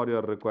splitting for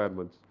your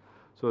requirements.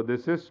 So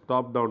this is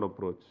top-down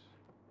approach.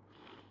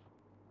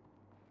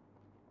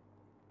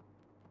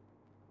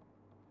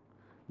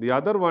 The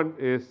other one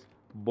is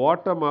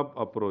bottom-up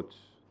approach.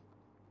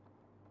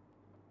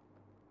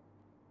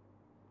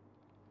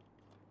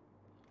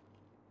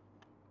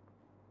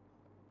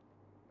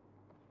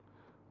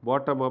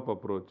 Bottom-up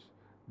approach.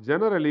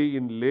 Generally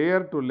in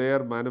layer to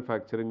layer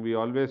manufacturing, we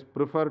always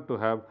prefer to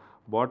have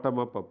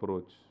bottom-up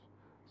approach.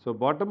 So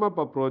bottom-up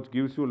approach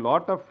gives you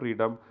lot of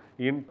freedom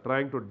in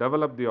trying to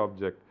develop the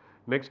object.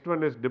 Next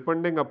one is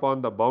depending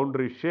upon the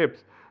boundary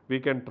shapes, we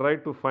can try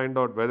to find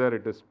out whether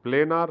it is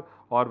planar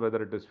or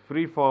whether it is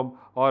free form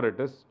or it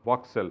is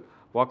voxel.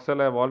 Voxel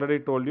I have already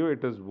told you,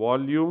 it is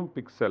volume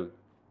pixel.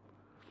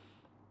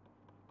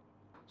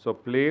 So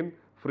plane,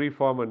 free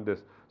form and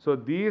this. So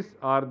these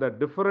are the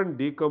different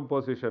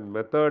decomposition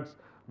methods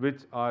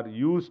which are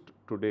used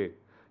today.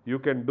 You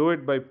can do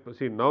it by,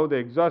 see now the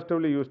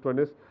exhaustively used one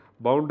is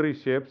boundary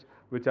shapes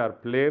which are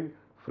plane,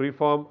 free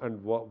form and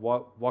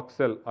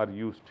voxel are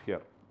used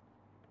here.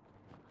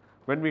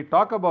 When we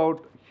talk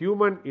about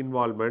human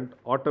involvement,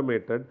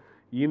 automated,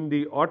 in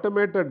the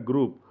automated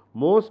group,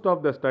 most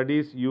of the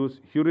studies use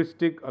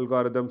heuristic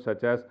algorithms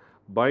such as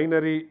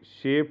binary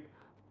shape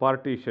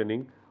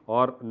partitioning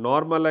or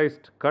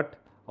normalized cut,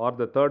 or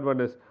the third one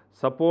is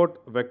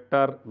support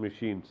vector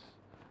machines.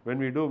 When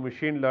we do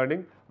machine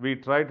learning, we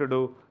try to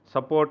do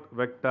support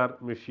vector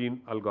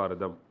machine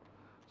algorithm.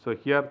 So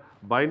here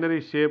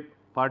binary shape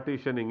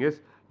partitioning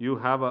is you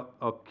have a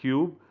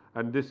cube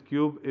and this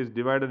cube is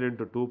divided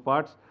into 2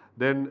 parts.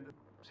 Then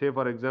say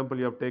for example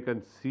you have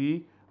taken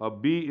C,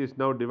 B is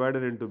now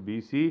divided into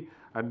BC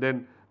and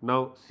then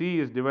now C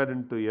is divided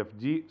into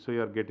FG. So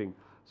you are getting,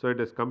 so it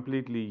is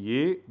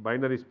completely A,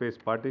 binary space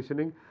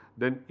partitioning,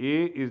 then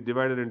A is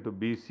divided into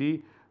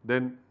BC,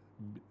 then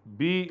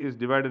B is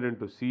divided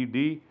into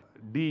CD,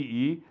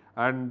 DE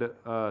and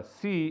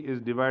C is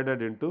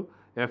divided into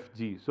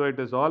FG. So it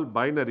is all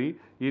binary,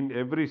 in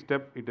every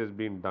step it has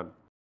been done.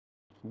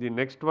 The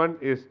next one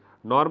is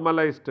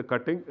normalized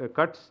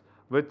cuts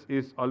which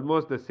is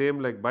almost the same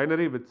like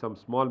binary with some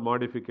small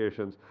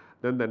modifications.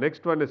 Then the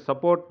next one is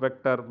support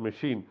vector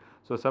machine.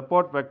 So,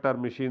 support vector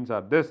machines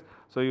are this.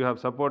 So, you have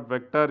support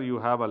vector, you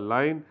have a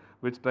line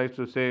which tries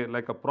to say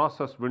like a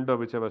process window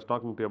which I was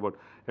talking to you about.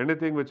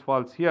 Anything which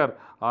falls here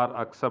are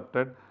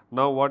accepted.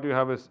 Now, what you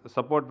have is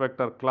support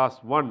vector class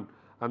 1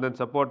 and then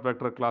support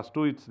vector class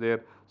 2 it's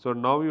there. So,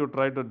 now you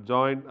try to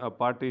join a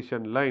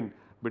partition line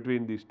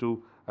between these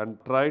two and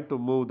try to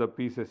move the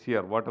pieces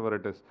here whatever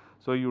it is.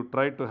 So, you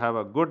try to have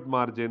a good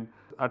margin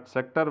at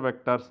sector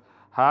vectors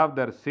have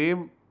their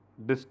same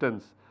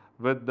distance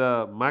with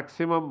the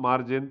maximum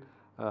margin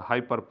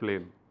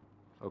hyperplane.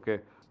 Okay.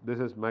 This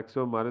is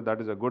maximum margin,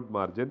 that is a good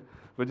margin,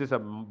 which is a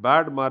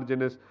bad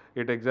margin is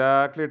it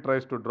exactly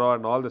tries to draw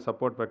and all the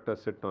support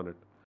vectors sit on it.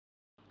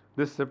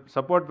 This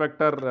support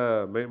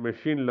vector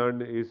machine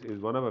learned is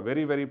one of a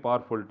very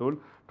powerful tool.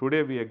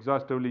 Today we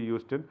exhaustively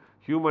used in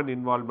human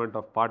involvement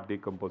of part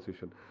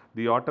decomposition.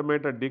 The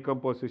automated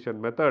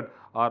decomposition method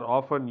are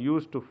often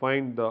used to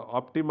find the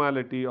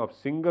optimality of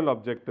single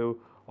objective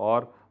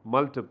or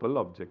multiple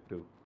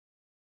objective.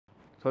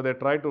 So, they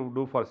try to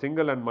do for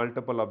single and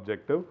multiple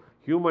objective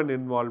human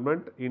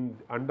involvement in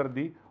under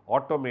the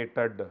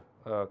automated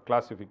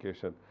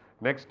classification.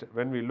 Next,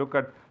 when we look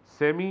at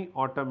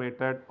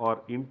semi-automated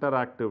or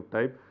interactive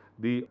type,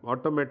 the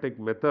automatic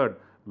method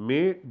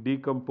may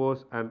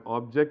decompose an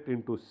object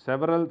into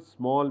several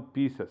small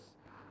pieces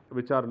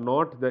which are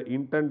not the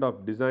intent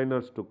of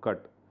designers to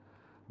cut.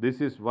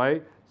 This is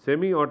why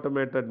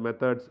semi-automated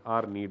methods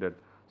are needed.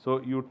 So,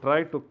 you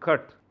try to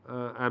cut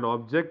an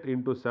object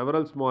into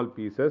several small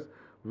pieces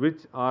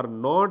which are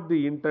not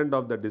the intent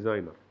of the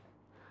designer.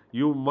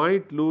 You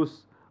might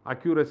lose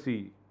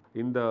accuracy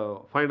in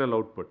the final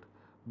output,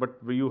 but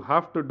you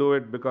have to do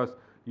it because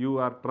you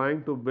are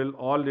trying to build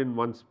all in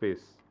one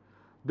space.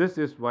 This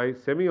is why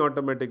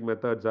semi-automatic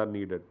methods are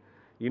needed.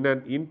 In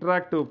an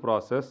interactive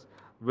process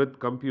with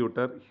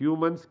computer,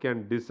 humans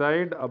can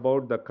decide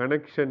about the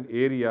connection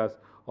areas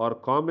or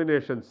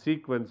combination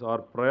sequence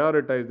or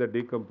prioritize the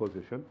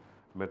decomposition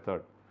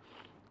method.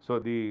 So,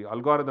 the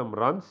algorithm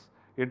runs,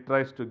 it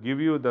tries to give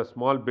you the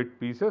small bit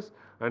pieces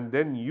and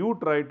then you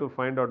try to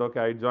find out, okay,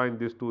 I join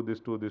this two, this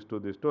two, this two,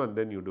 this two and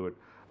then you do it.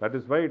 That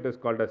is why it is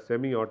called as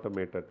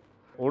semi-automated.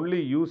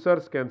 Only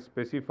users can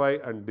specify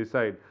and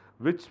decide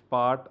which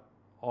part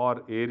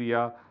or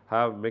area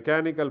have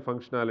mechanical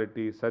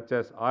functionality such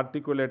as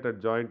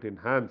articulated joint in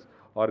hands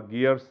or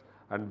gears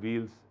and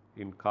wheels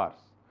in cars.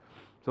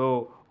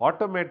 So,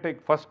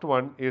 automatic first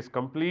one is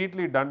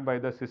completely done by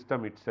the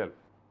system itself.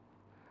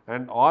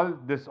 And all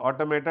this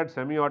automated,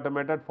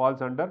 semi-automated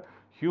falls under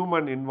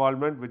human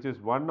involvement, which is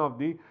one of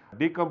the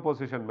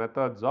decomposition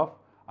methods of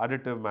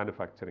additive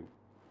manufacturing.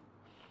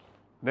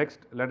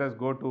 Next, let us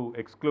go to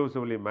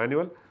exclusively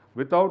manual.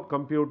 Without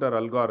computer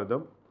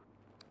algorithm,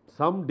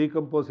 some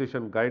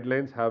decomposition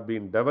guidelines have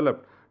been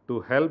developed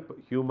to help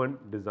human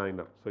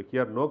designer. So,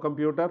 here no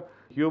computer,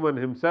 human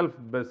himself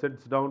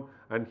sits down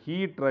and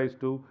he tries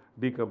to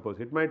decompose.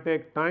 It might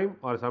take time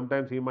or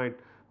sometimes he might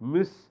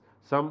miss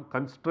some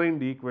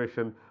constrained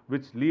equation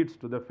which leads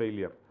to the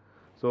failure.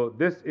 So,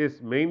 this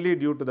is mainly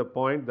due to the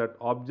point that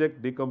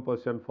object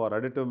decomposition for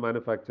additive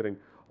manufacturing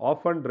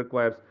often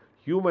requires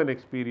human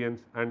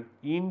experience and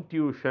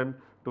intuition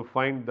to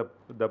find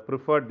the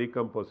preferred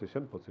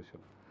decomposition position.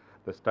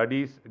 The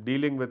studies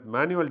dealing with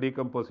manual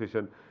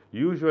decomposition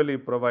usually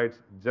provides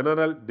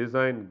general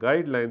design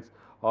guidelines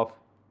of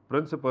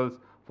principles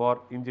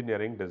for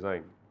engineering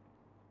design.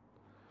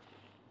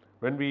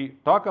 When we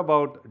talk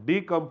about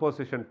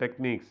decomposition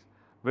techniques,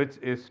 which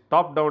is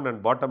top down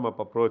and bottom up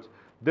approach,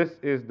 this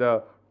is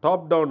the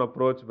top down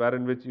approach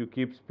wherein which you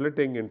keep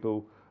splitting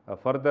into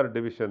further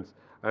divisions,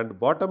 and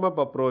bottom up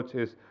approach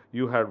is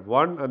you had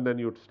one and then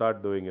you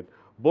start doing it.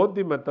 Both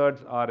the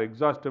methods are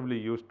exhaustively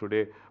used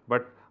today,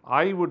 but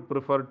I would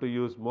prefer to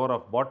use more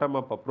of bottom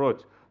up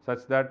approach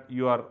such that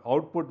your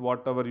output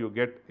whatever you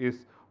get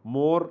is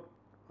more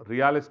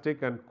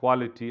realistic and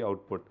quality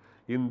output.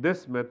 In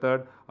this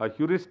method, a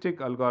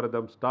heuristic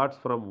algorithm starts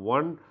from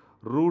one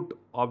root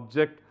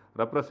object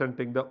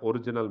representing the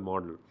original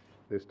model.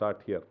 They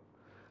start here.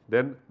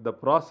 Then the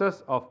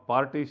process of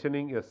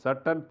partitioning a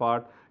certain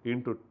part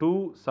into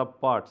two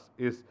subparts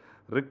is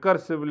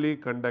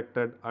recursively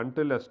conducted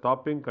until a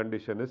stopping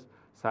condition is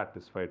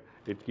satisfied.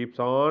 It keeps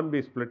on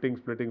be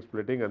splitting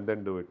and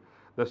then do it.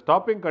 The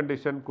stopping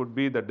condition could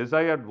be the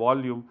desired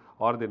volume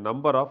or the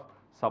number of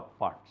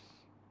subparts.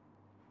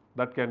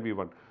 That can be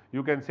one.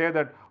 You can say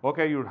that,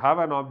 okay, you have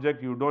an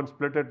object, you don't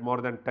split it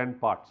more than 10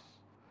 parts.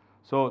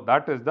 So,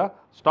 that is the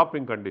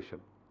stopping condition.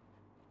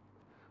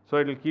 So,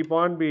 it will keep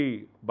on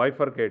be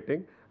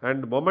bifurcating,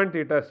 and moment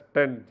it has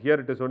 10, here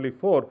it is only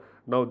 4,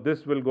 now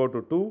this will go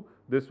to 2,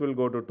 this will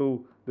go to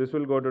 2, this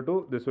will go to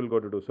 2, this will go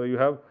to 2. So, you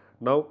have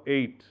now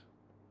 8.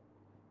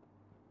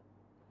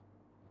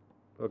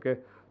 Okay.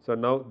 So,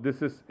 now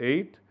this is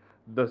 8,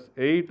 this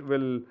 8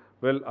 will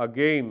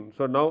again,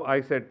 so now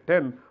I said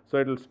 10, so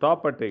it will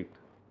stop at 8,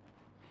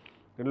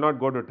 it will not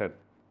go to 10.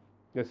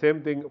 The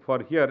same thing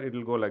for here, it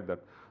will go like that.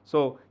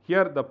 So,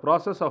 here the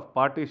process of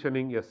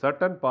partitioning a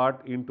certain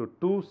part into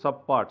two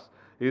subparts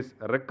is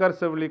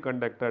recursively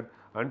conducted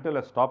until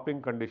a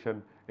stopping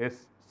condition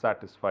is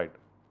satisfied.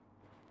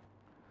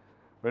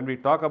 When we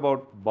talk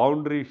about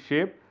boundary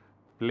shape,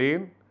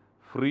 plane,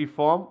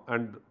 freeform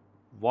and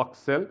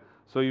voxel,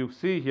 so you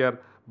see here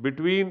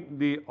between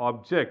the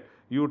object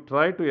you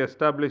try to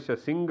establish a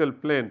single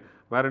plane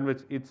wherein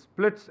which it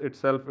splits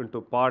itself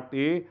into part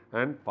A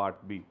and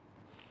part B.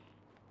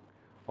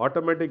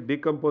 Automatic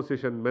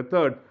decomposition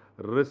method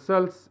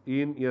results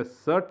in a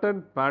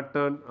certain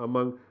pattern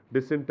among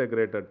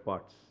disintegrated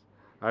parts.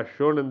 As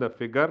shown in the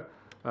figure,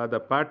 the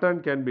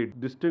pattern can be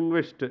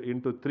distinguished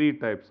into three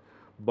types: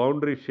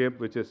 boundary shape,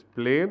 which is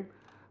plane,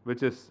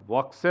 which is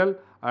voxel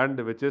and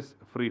which is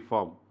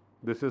freeform.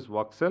 This is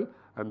voxel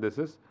and this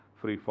is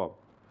freeform.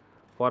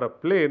 For a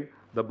plane,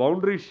 the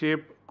boundary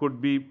shape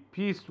could be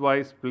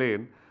piecewise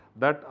plane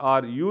that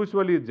are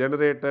usually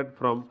generated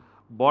from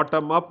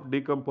bottom up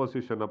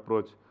decomposition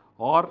approach,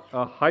 or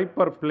a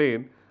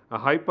hyperplane. A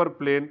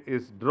hyperplane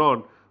is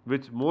drawn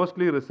which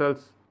mostly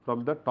results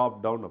from the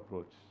top down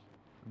approach.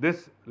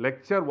 This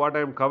lecture what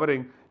I am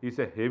covering is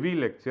a heavy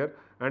lecture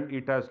and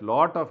it has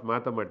lot of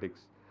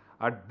mathematics.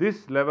 At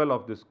this level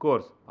of this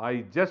course,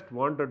 I just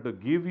wanted to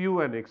give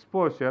you an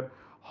exposure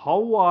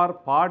how are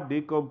part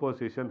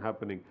decomposition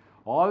happening.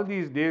 All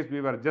these days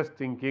we were just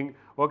thinking,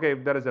 okay,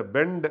 if there is a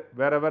bend,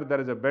 wherever there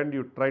is a bend,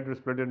 you try to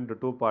split it into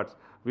two parts,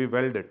 we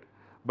weld it.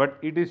 But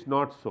it is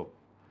not so.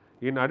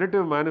 In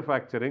additive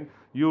manufacturing,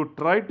 you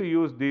try to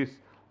use these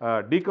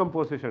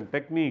decomposition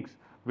techniques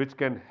which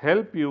can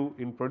help you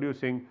in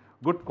producing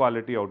good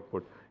quality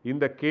output. In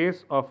the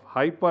case of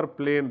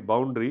hyperplane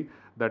boundary,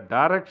 the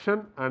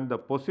direction and the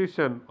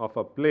position of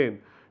a plane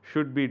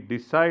should be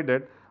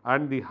decided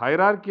and the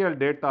hierarchical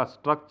data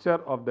structure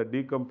of the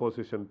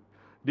decomposed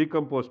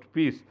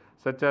piece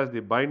such as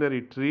the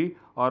binary tree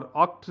or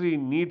octree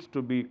needs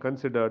to be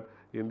considered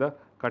in the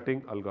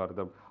cutting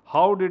algorithm.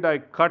 How did I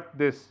cut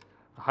this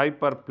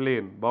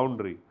hyperplane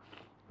boundary?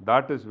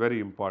 That is very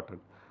important.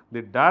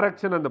 The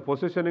direction and the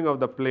positioning of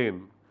the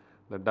plane,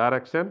 the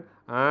direction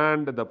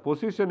and the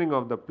positioning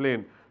of the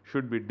plane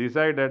should be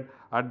decided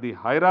at the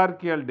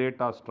hierarchical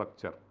data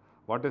structure.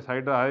 What is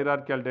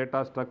hierarchical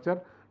data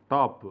structure?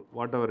 Top,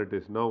 whatever it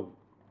is now.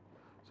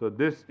 So,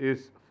 this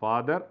is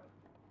father,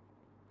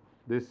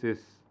 this is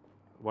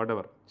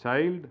whatever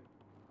child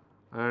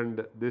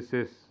and this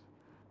is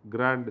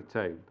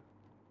grandchild.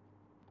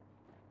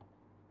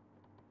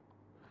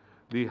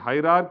 The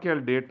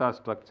hierarchical data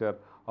structure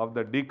of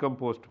the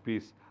decomposed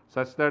piece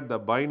such that the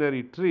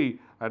binary tree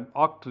and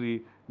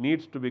octree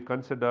needs to be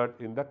considered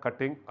in the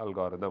cutting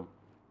algorithm.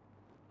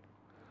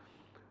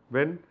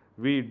 When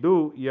we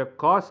do a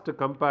cost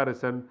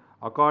comparison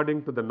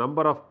according to the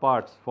number of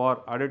parts for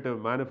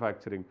additive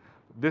manufacturing,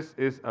 this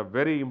is a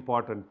very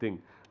important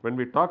thing. When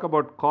we talk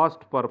about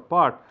cost per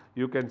part,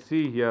 you can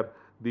see here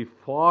the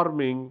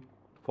forming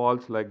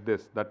falls like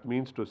this. That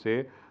means to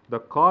say the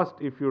cost,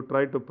 if you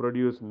try to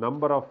produce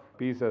number of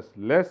pieces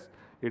less,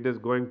 it is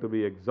going to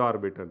be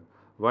exorbitant.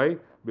 Why?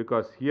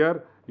 Because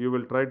here you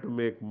will try to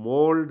make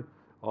mold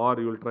or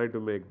you will try to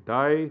make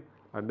die,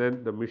 and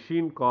then the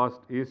machine cost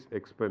is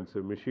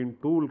expensive, machine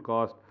tool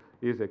cost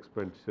is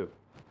expensive.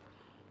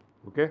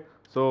 Okay.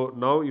 So,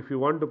 now if you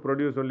want to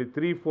produce only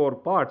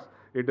 3-4 parts,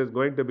 it is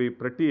going to be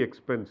pretty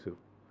expensive.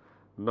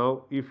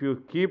 Now, if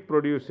you keep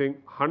producing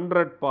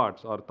 100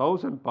 parts or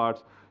 1000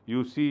 parts,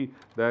 you see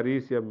there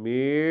is a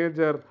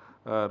major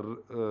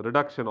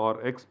reduction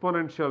or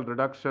exponential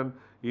reduction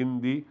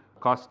in the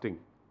costing.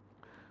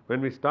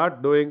 When we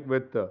start doing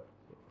with the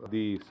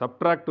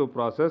subtractive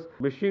process,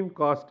 machine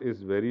cost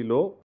is very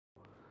low,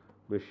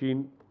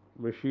 machine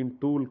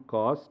tool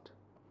cost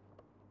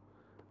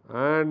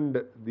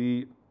and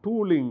the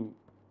tooling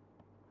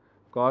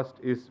cost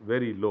is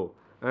very low,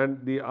 and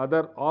the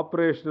other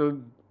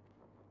operational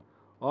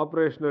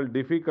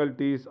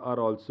difficulties are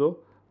also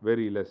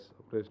very less.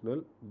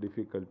 Operational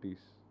difficulties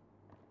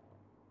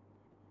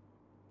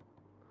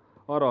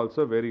are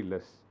also very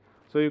less.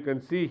 So, you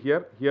can see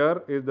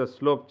here is the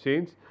slope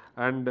change,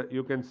 and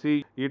you can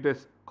see it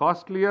is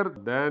costlier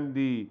than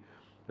the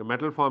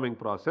metal forming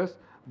process,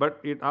 but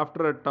it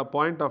after a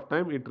point of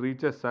time it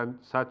reaches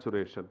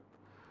saturation.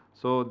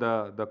 So,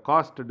 the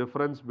cost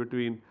difference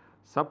between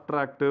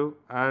subtractive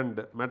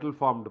and metal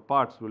formed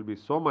parts will be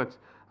so much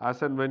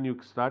as and when you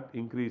start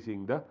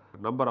increasing the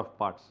number of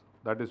parts.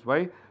 That is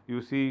why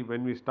you see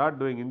when we start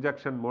doing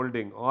injection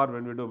molding or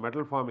when we do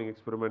metal forming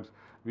experiments,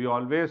 we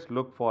always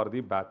look for the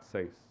batch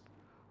size.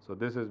 So,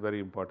 this is very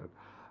important.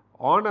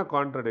 On a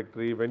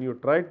contradictory, when you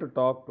try to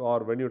talk or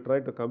when you try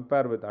to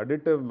compare with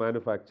additive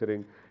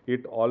manufacturing,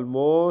 it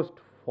almost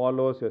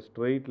follows a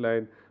straight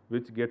line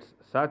which gets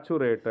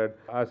saturated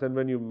as and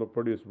when you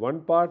produce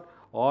one part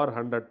or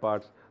 100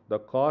 parts, the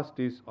cost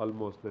is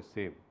almost the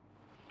same.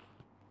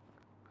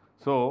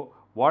 So,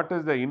 what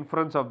is the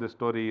inference of the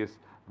story is,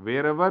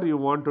 wherever you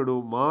want to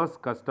do mass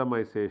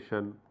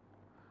customization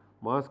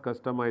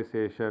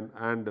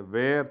and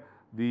where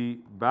the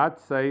batch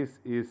size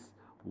is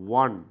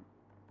 1,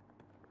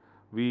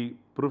 we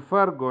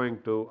prefer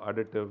going to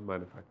additive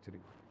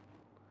manufacturing.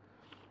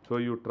 So,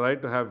 you try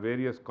to have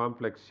various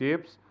complex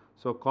shapes.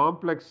 So,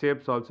 complex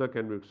shapes also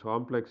can be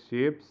complex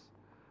shapes,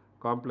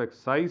 complex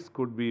size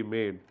could be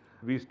made.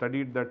 We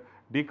studied that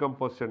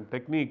decomposition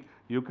technique,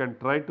 you can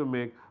try to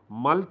make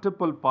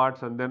multiple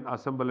parts and then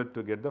assemble it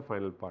to get the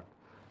final part.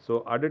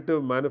 So,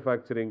 additive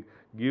manufacturing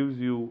gives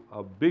you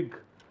a big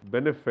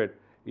benefit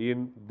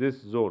in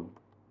this zone,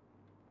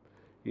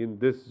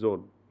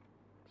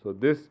 So,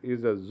 this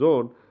is a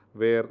zone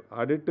where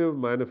additive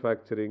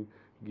manufacturing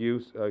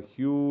gives a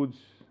huge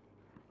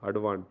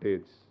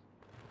advantage.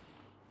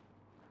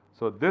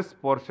 So, this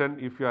portion,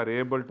 if you are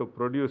able to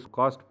produce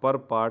cost per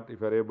part,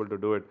 if you are able to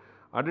do it,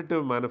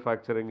 additive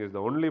manufacturing is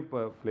the only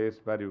place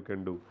where you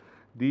can do.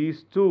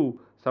 These two,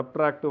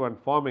 subtractive and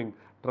forming,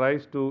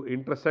 tries to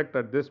intersect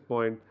at this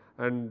point,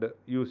 and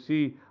you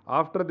see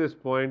after this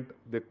point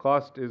the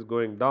cost is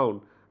going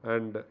down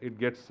and it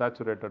gets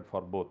saturated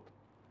for both.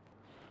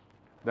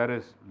 There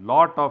is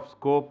lot of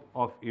scope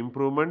of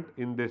improvement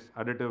in this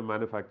additive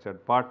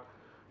manufactured part.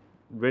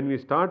 When we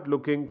start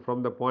looking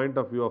from the point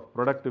of view of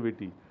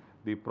productivity,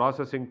 the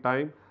processing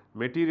time,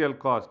 material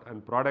cost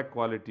and product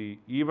quality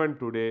even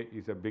today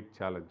is a big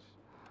challenge.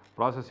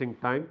 Processing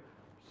time,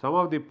 some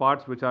of the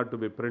parts which are to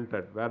be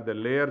printed where the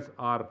layers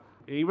are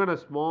even a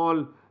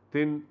small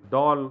thin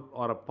doll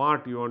or a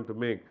part you want to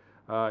make,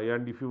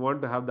 and if you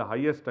want to have the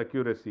highest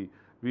accuracy,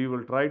 we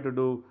will try to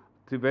do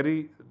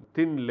very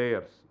thin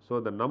layers.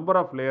 So, the number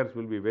of layers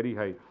will be very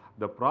high.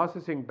 The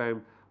processing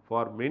time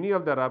for many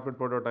of the rapid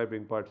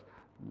prototyping parts,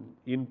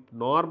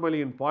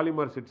 normally in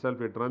polymers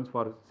itself it runs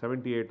for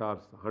 78 hours,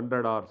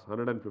 100 hours,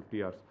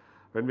 150 hours.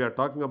 When we are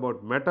talking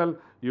about metal,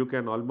 you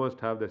can almost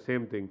have the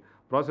same thing.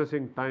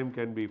 Processing time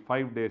can be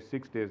 5 days,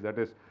 6 days, that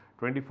is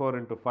 24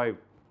 into 5,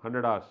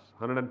 100 hours,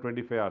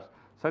 125 hours.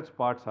 Such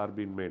parts are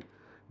being made.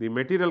 The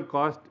material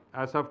cost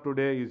as of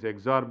today is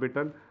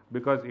exorbitant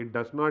because it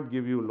does not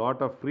give you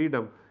lot of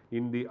freedom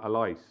in the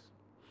alloys,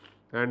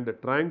 and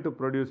trying to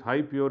produce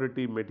high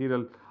purity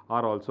material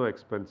are also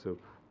expensive.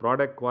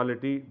 Product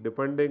quality,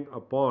 depending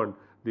upon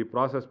the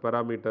process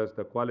parameters,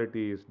 the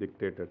quality is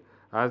dictated.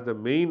 As the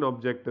main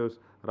objectives,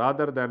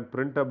 rather than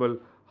printable,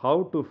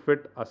 how to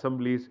fit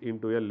assemblies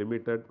into a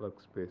limited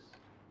workspace.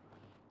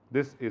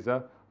 This is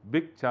a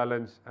big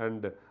challenge,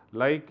 and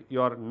like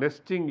your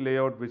nesting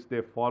layout which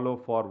they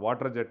follow for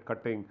water jet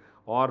cutting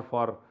or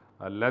for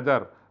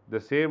leather, the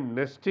same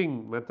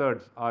nesting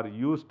methods are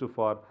used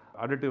for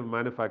additive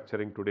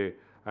manufacturing today,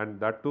 and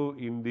that too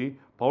in the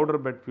powder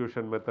bed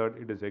fusion method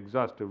it is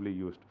exhaustively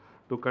used.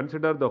 To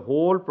consider the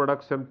whole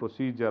production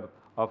procedure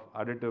of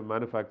additive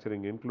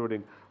manufacturing,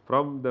 including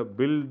from the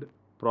build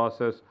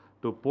process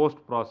to post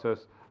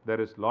process,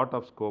 there is lot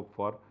of scope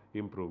for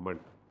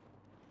improvement.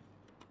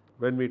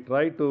 When we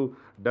try to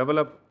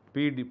develop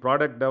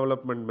product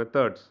development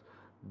methods,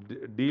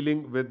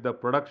 dealing with the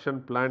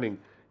production planning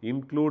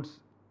includes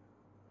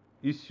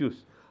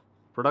issues,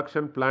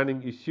 production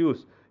planning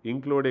issues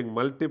including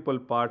multiple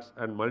parts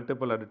and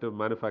multiple additive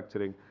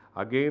manufacturing.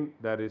 Again,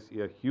 there is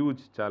a huge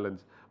challenge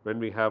when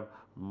we have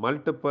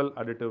multiple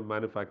additive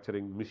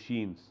manufacturing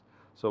machines.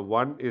 So,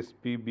 one is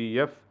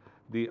PBF,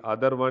 the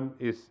other one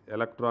is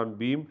electron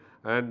beam,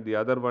 and the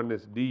other one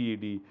is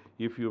DED.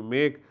 If you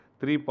make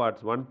 3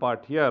 parts, 1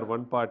 part here,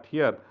 1 part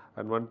here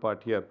and 1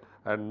 part here,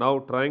 and now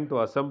trying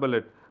to assemble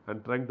it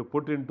and trying to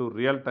put into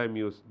real time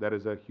use, there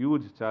is a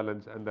huge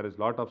challenge and there is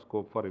lot of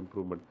scope for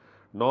improvement.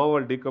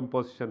 Novel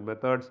decomposition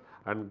methods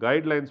and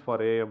guidelines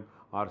for AM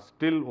are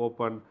still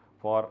open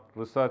for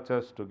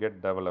researchers to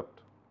get developed.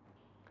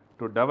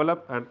 To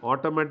develop an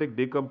automatic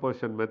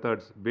decomposition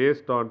methods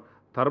based on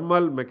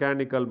thermal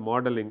mechanical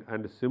modeling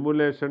and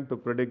simulation to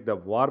predict the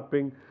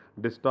warping,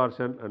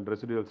 distortion and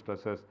residual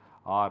stresses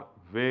are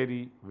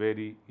very,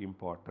 very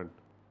important.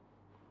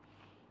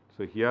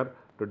 So, here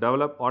to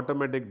develop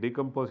automatic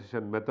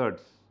decomposition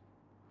methods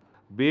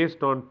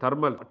based on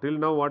thermal, till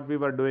now what we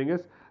were doing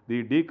is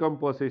the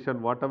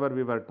decomposition, whatever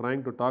we were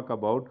trying to talk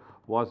about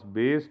was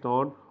based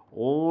on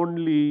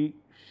only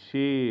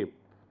shape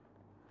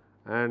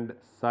and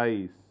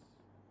size.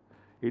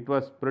 It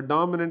was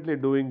predominantly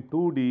doing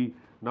 2D,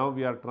 now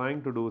we are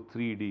trying to do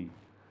 3D.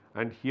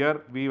 And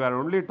here we were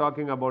only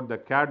talking about the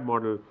CAD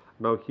model,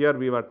 now here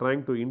we were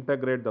trying to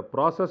integrate the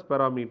process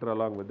parameter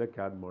along with the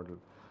CAD model,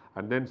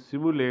 and then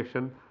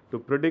simulation to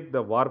predict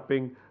the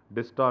warping,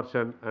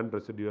 distortion and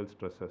residual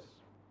stresses.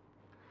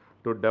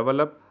 To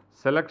develop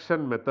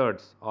selection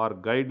methods or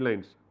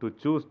guidelines to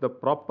choose the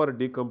proper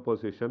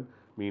decomposition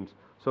means.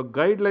 So,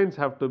 guidelines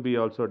have to be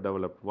also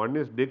developed. One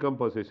is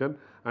decomposition,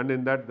 and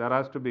in that there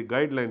has to be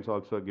guidelines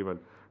also given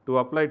to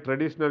apply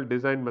traditional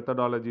design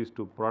methodologies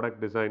to product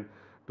design,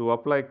 to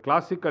apply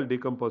classical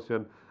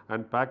decomposition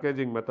and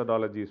packaging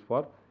methodologies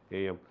for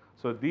AM.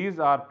 So, these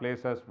are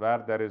places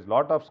where there is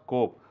lot of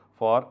scope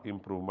for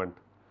improvement.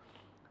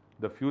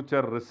 The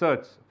future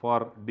research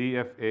for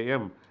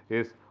DFAM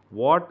is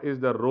what is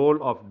the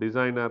role of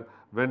designer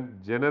when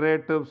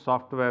generative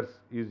software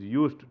is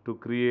used to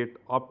create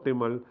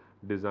optimal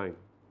design.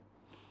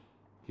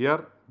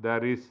 Here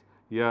there is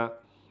a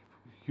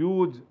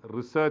huge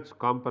research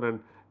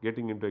component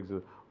getting into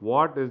existence.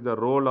 What is the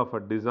role of a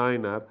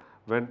designer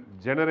when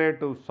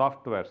generative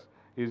softwares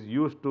is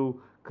used to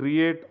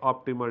create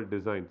optimal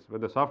designs?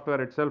 When the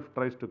software itself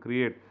tries to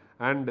create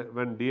and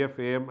when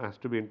DFAM has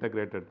to be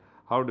integrated,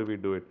 how do we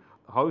do it?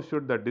 How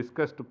should the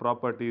discussed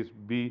properties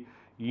be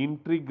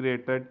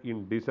integrated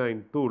in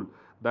design tool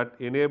that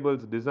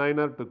enables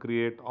designer to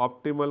create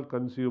optimal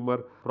consumer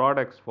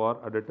products for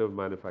additive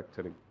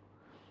manufacturing?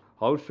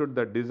 How should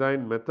the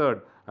design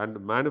method and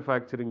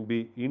manufacturing be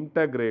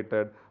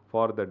integrated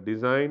for the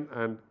design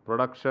and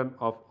production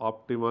of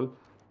optimal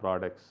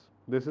products?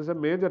 This is a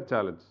major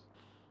challenge.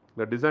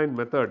 The design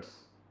methods.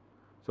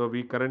 So,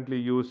 we currently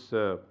use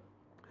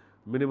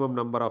minimum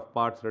number of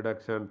parts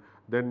reduction.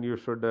 Then you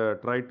should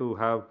try to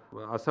have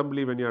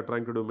assembly when you are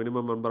trying to do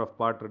minimum number of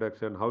part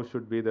reduction. How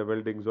should be the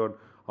welding zone?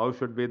 How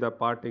should be the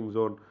parting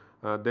zone?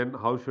 Then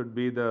how should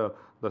be the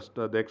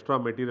extra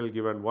material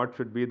given? What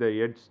should be the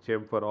edge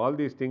chamfer? All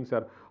these things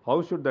are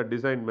how should the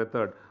design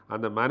method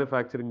and the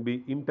manufacturing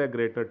be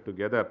integrated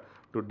together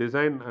to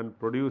design and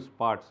produce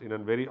parts in a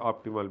very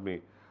optimal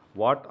way.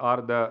 What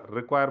are the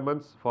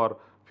requirements for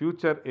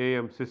future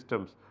AM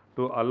systems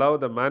to allow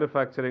the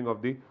manufacturing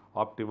of the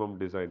optimum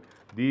design?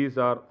 These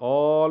are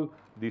all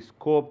the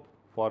scope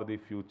for the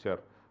future.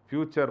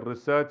 Future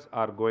research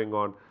are going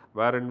on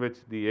wherein which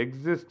the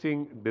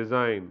existing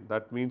design,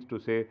 that means to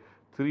say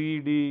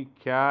 3D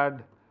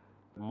CAD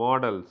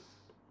models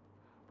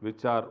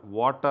which are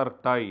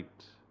watertight.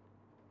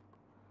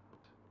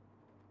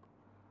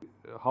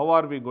 How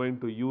are we going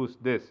to use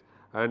this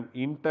and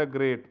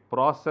integrate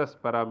process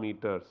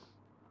parameters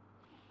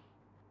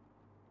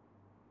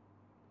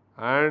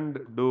and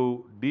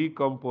do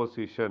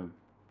decomposition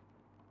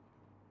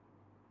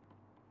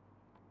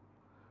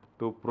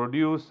to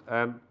produce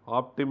an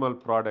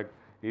optimal product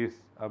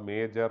is a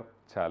major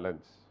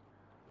challenge.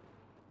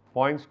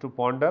 Points to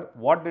ponder.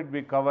 What did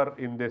we cover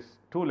in these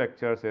 2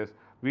 lectures is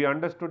we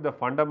understood the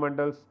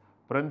fundamentals,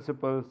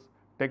 principles,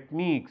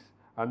 techniques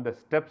and the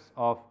steps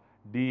of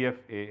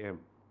DFAM.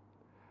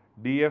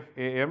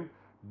 DFAM,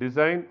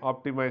 design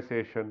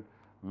optimization,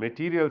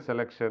 material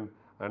selection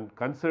and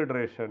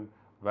consideration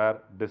were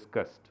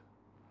discussed.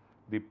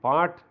 The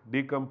part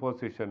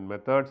decomposition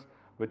methods,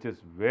 which is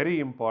very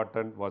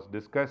important, was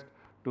discussed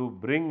to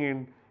bring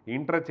in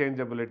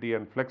interchangeability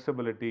and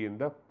flexibility in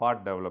the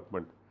part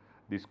development.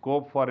 The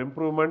scope for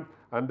improvement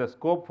and the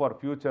scope for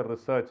future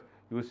research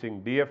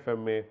using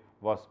DFMA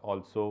was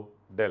also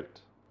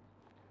dealt.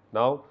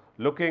 Now,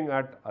 looking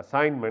at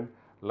assignment,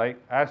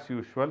 like as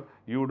usual,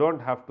 you do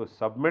not have to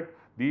submit.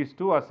 These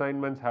 2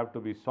 assignments have to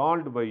be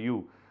solved by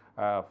you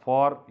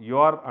for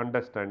your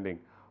understanding.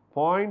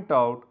 Point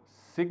out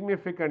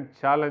significant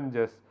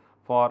challenges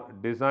for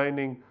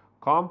designing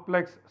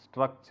complex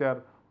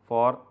structure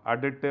for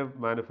additive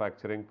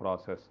manufacturing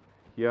process.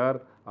 Here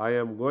I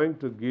am going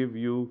to give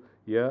you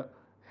a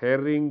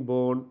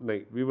herringbone,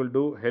 we will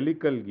do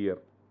helical gear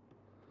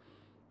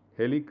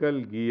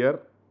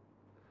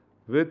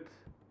with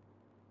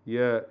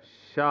a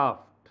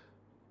shaft.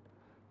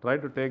 Try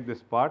to take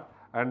this part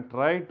and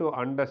try to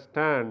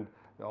understand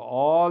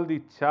all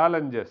the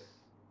challenges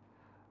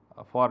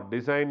for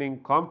designing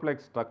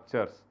complex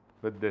structures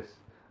with this.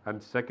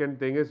 And second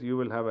thing is you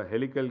will have a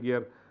helical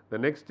gear. The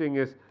next thing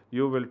is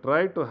you will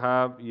try to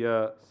have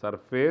a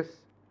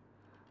surface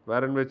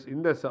wherein which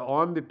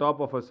on the top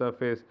of a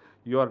surface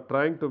you are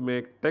trying to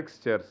make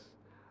textures,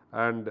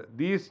 and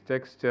these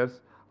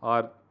textures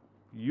are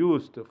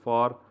used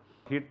for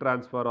heat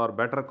transfer or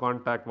better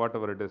contact,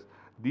 whatever it is.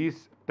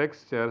 These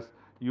textures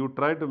you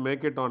try to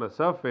make it on a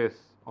surface,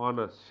 on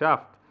a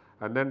shaft,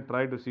 and then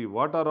try to see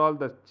what are all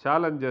the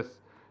challenges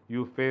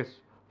you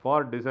face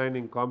for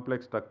designing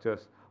complex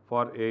structures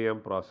for AM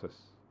process.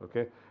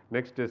 Okay.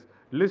 Next is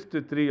list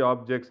 3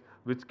 objects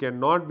which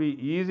cannot be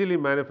easily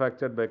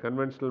manufactured by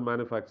conventional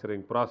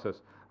manufacturing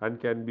process and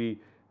can be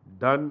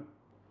done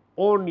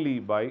only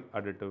by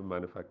additive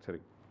manufacturing.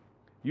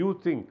 You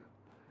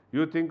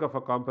think of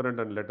a component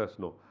and let us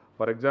know.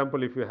 For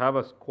example, if you have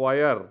a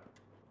square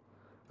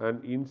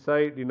and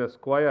inside in a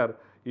square,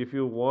 if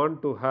you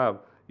want to have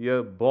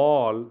a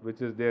ball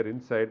which is there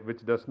inside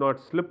which does not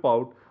slip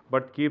out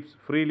but keeps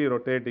freely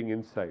rotating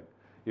inside.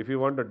 If you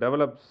want to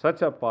develop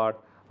such a part,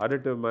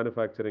 additive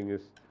manufacturing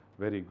is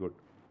very good.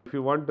 If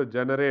you want to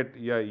generate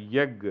a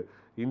egg,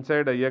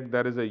 inside a egg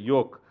there is a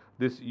yolk.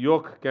 This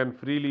yolk can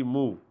freely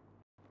move,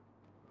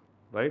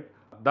 right?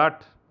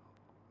 That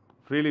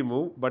freely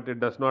move, but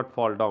it does not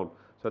fall down.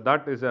 So,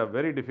 that is a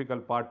very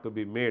difficult part to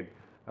be made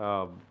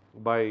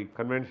by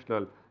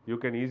conventional. You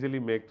can easily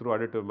make through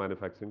additive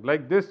manufacturing.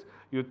 Like this,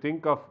 you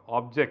think of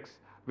objects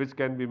which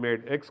can be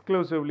made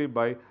exclusively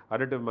by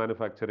additive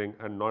manufacturing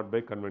and not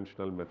by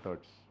conventional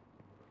methods.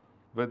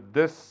 With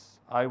this,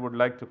 I would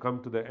like to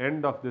come to the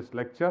end of this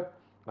lecture.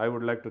 I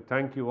would like to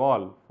thank you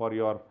all for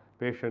your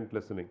patient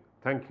listening.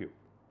 Thank you.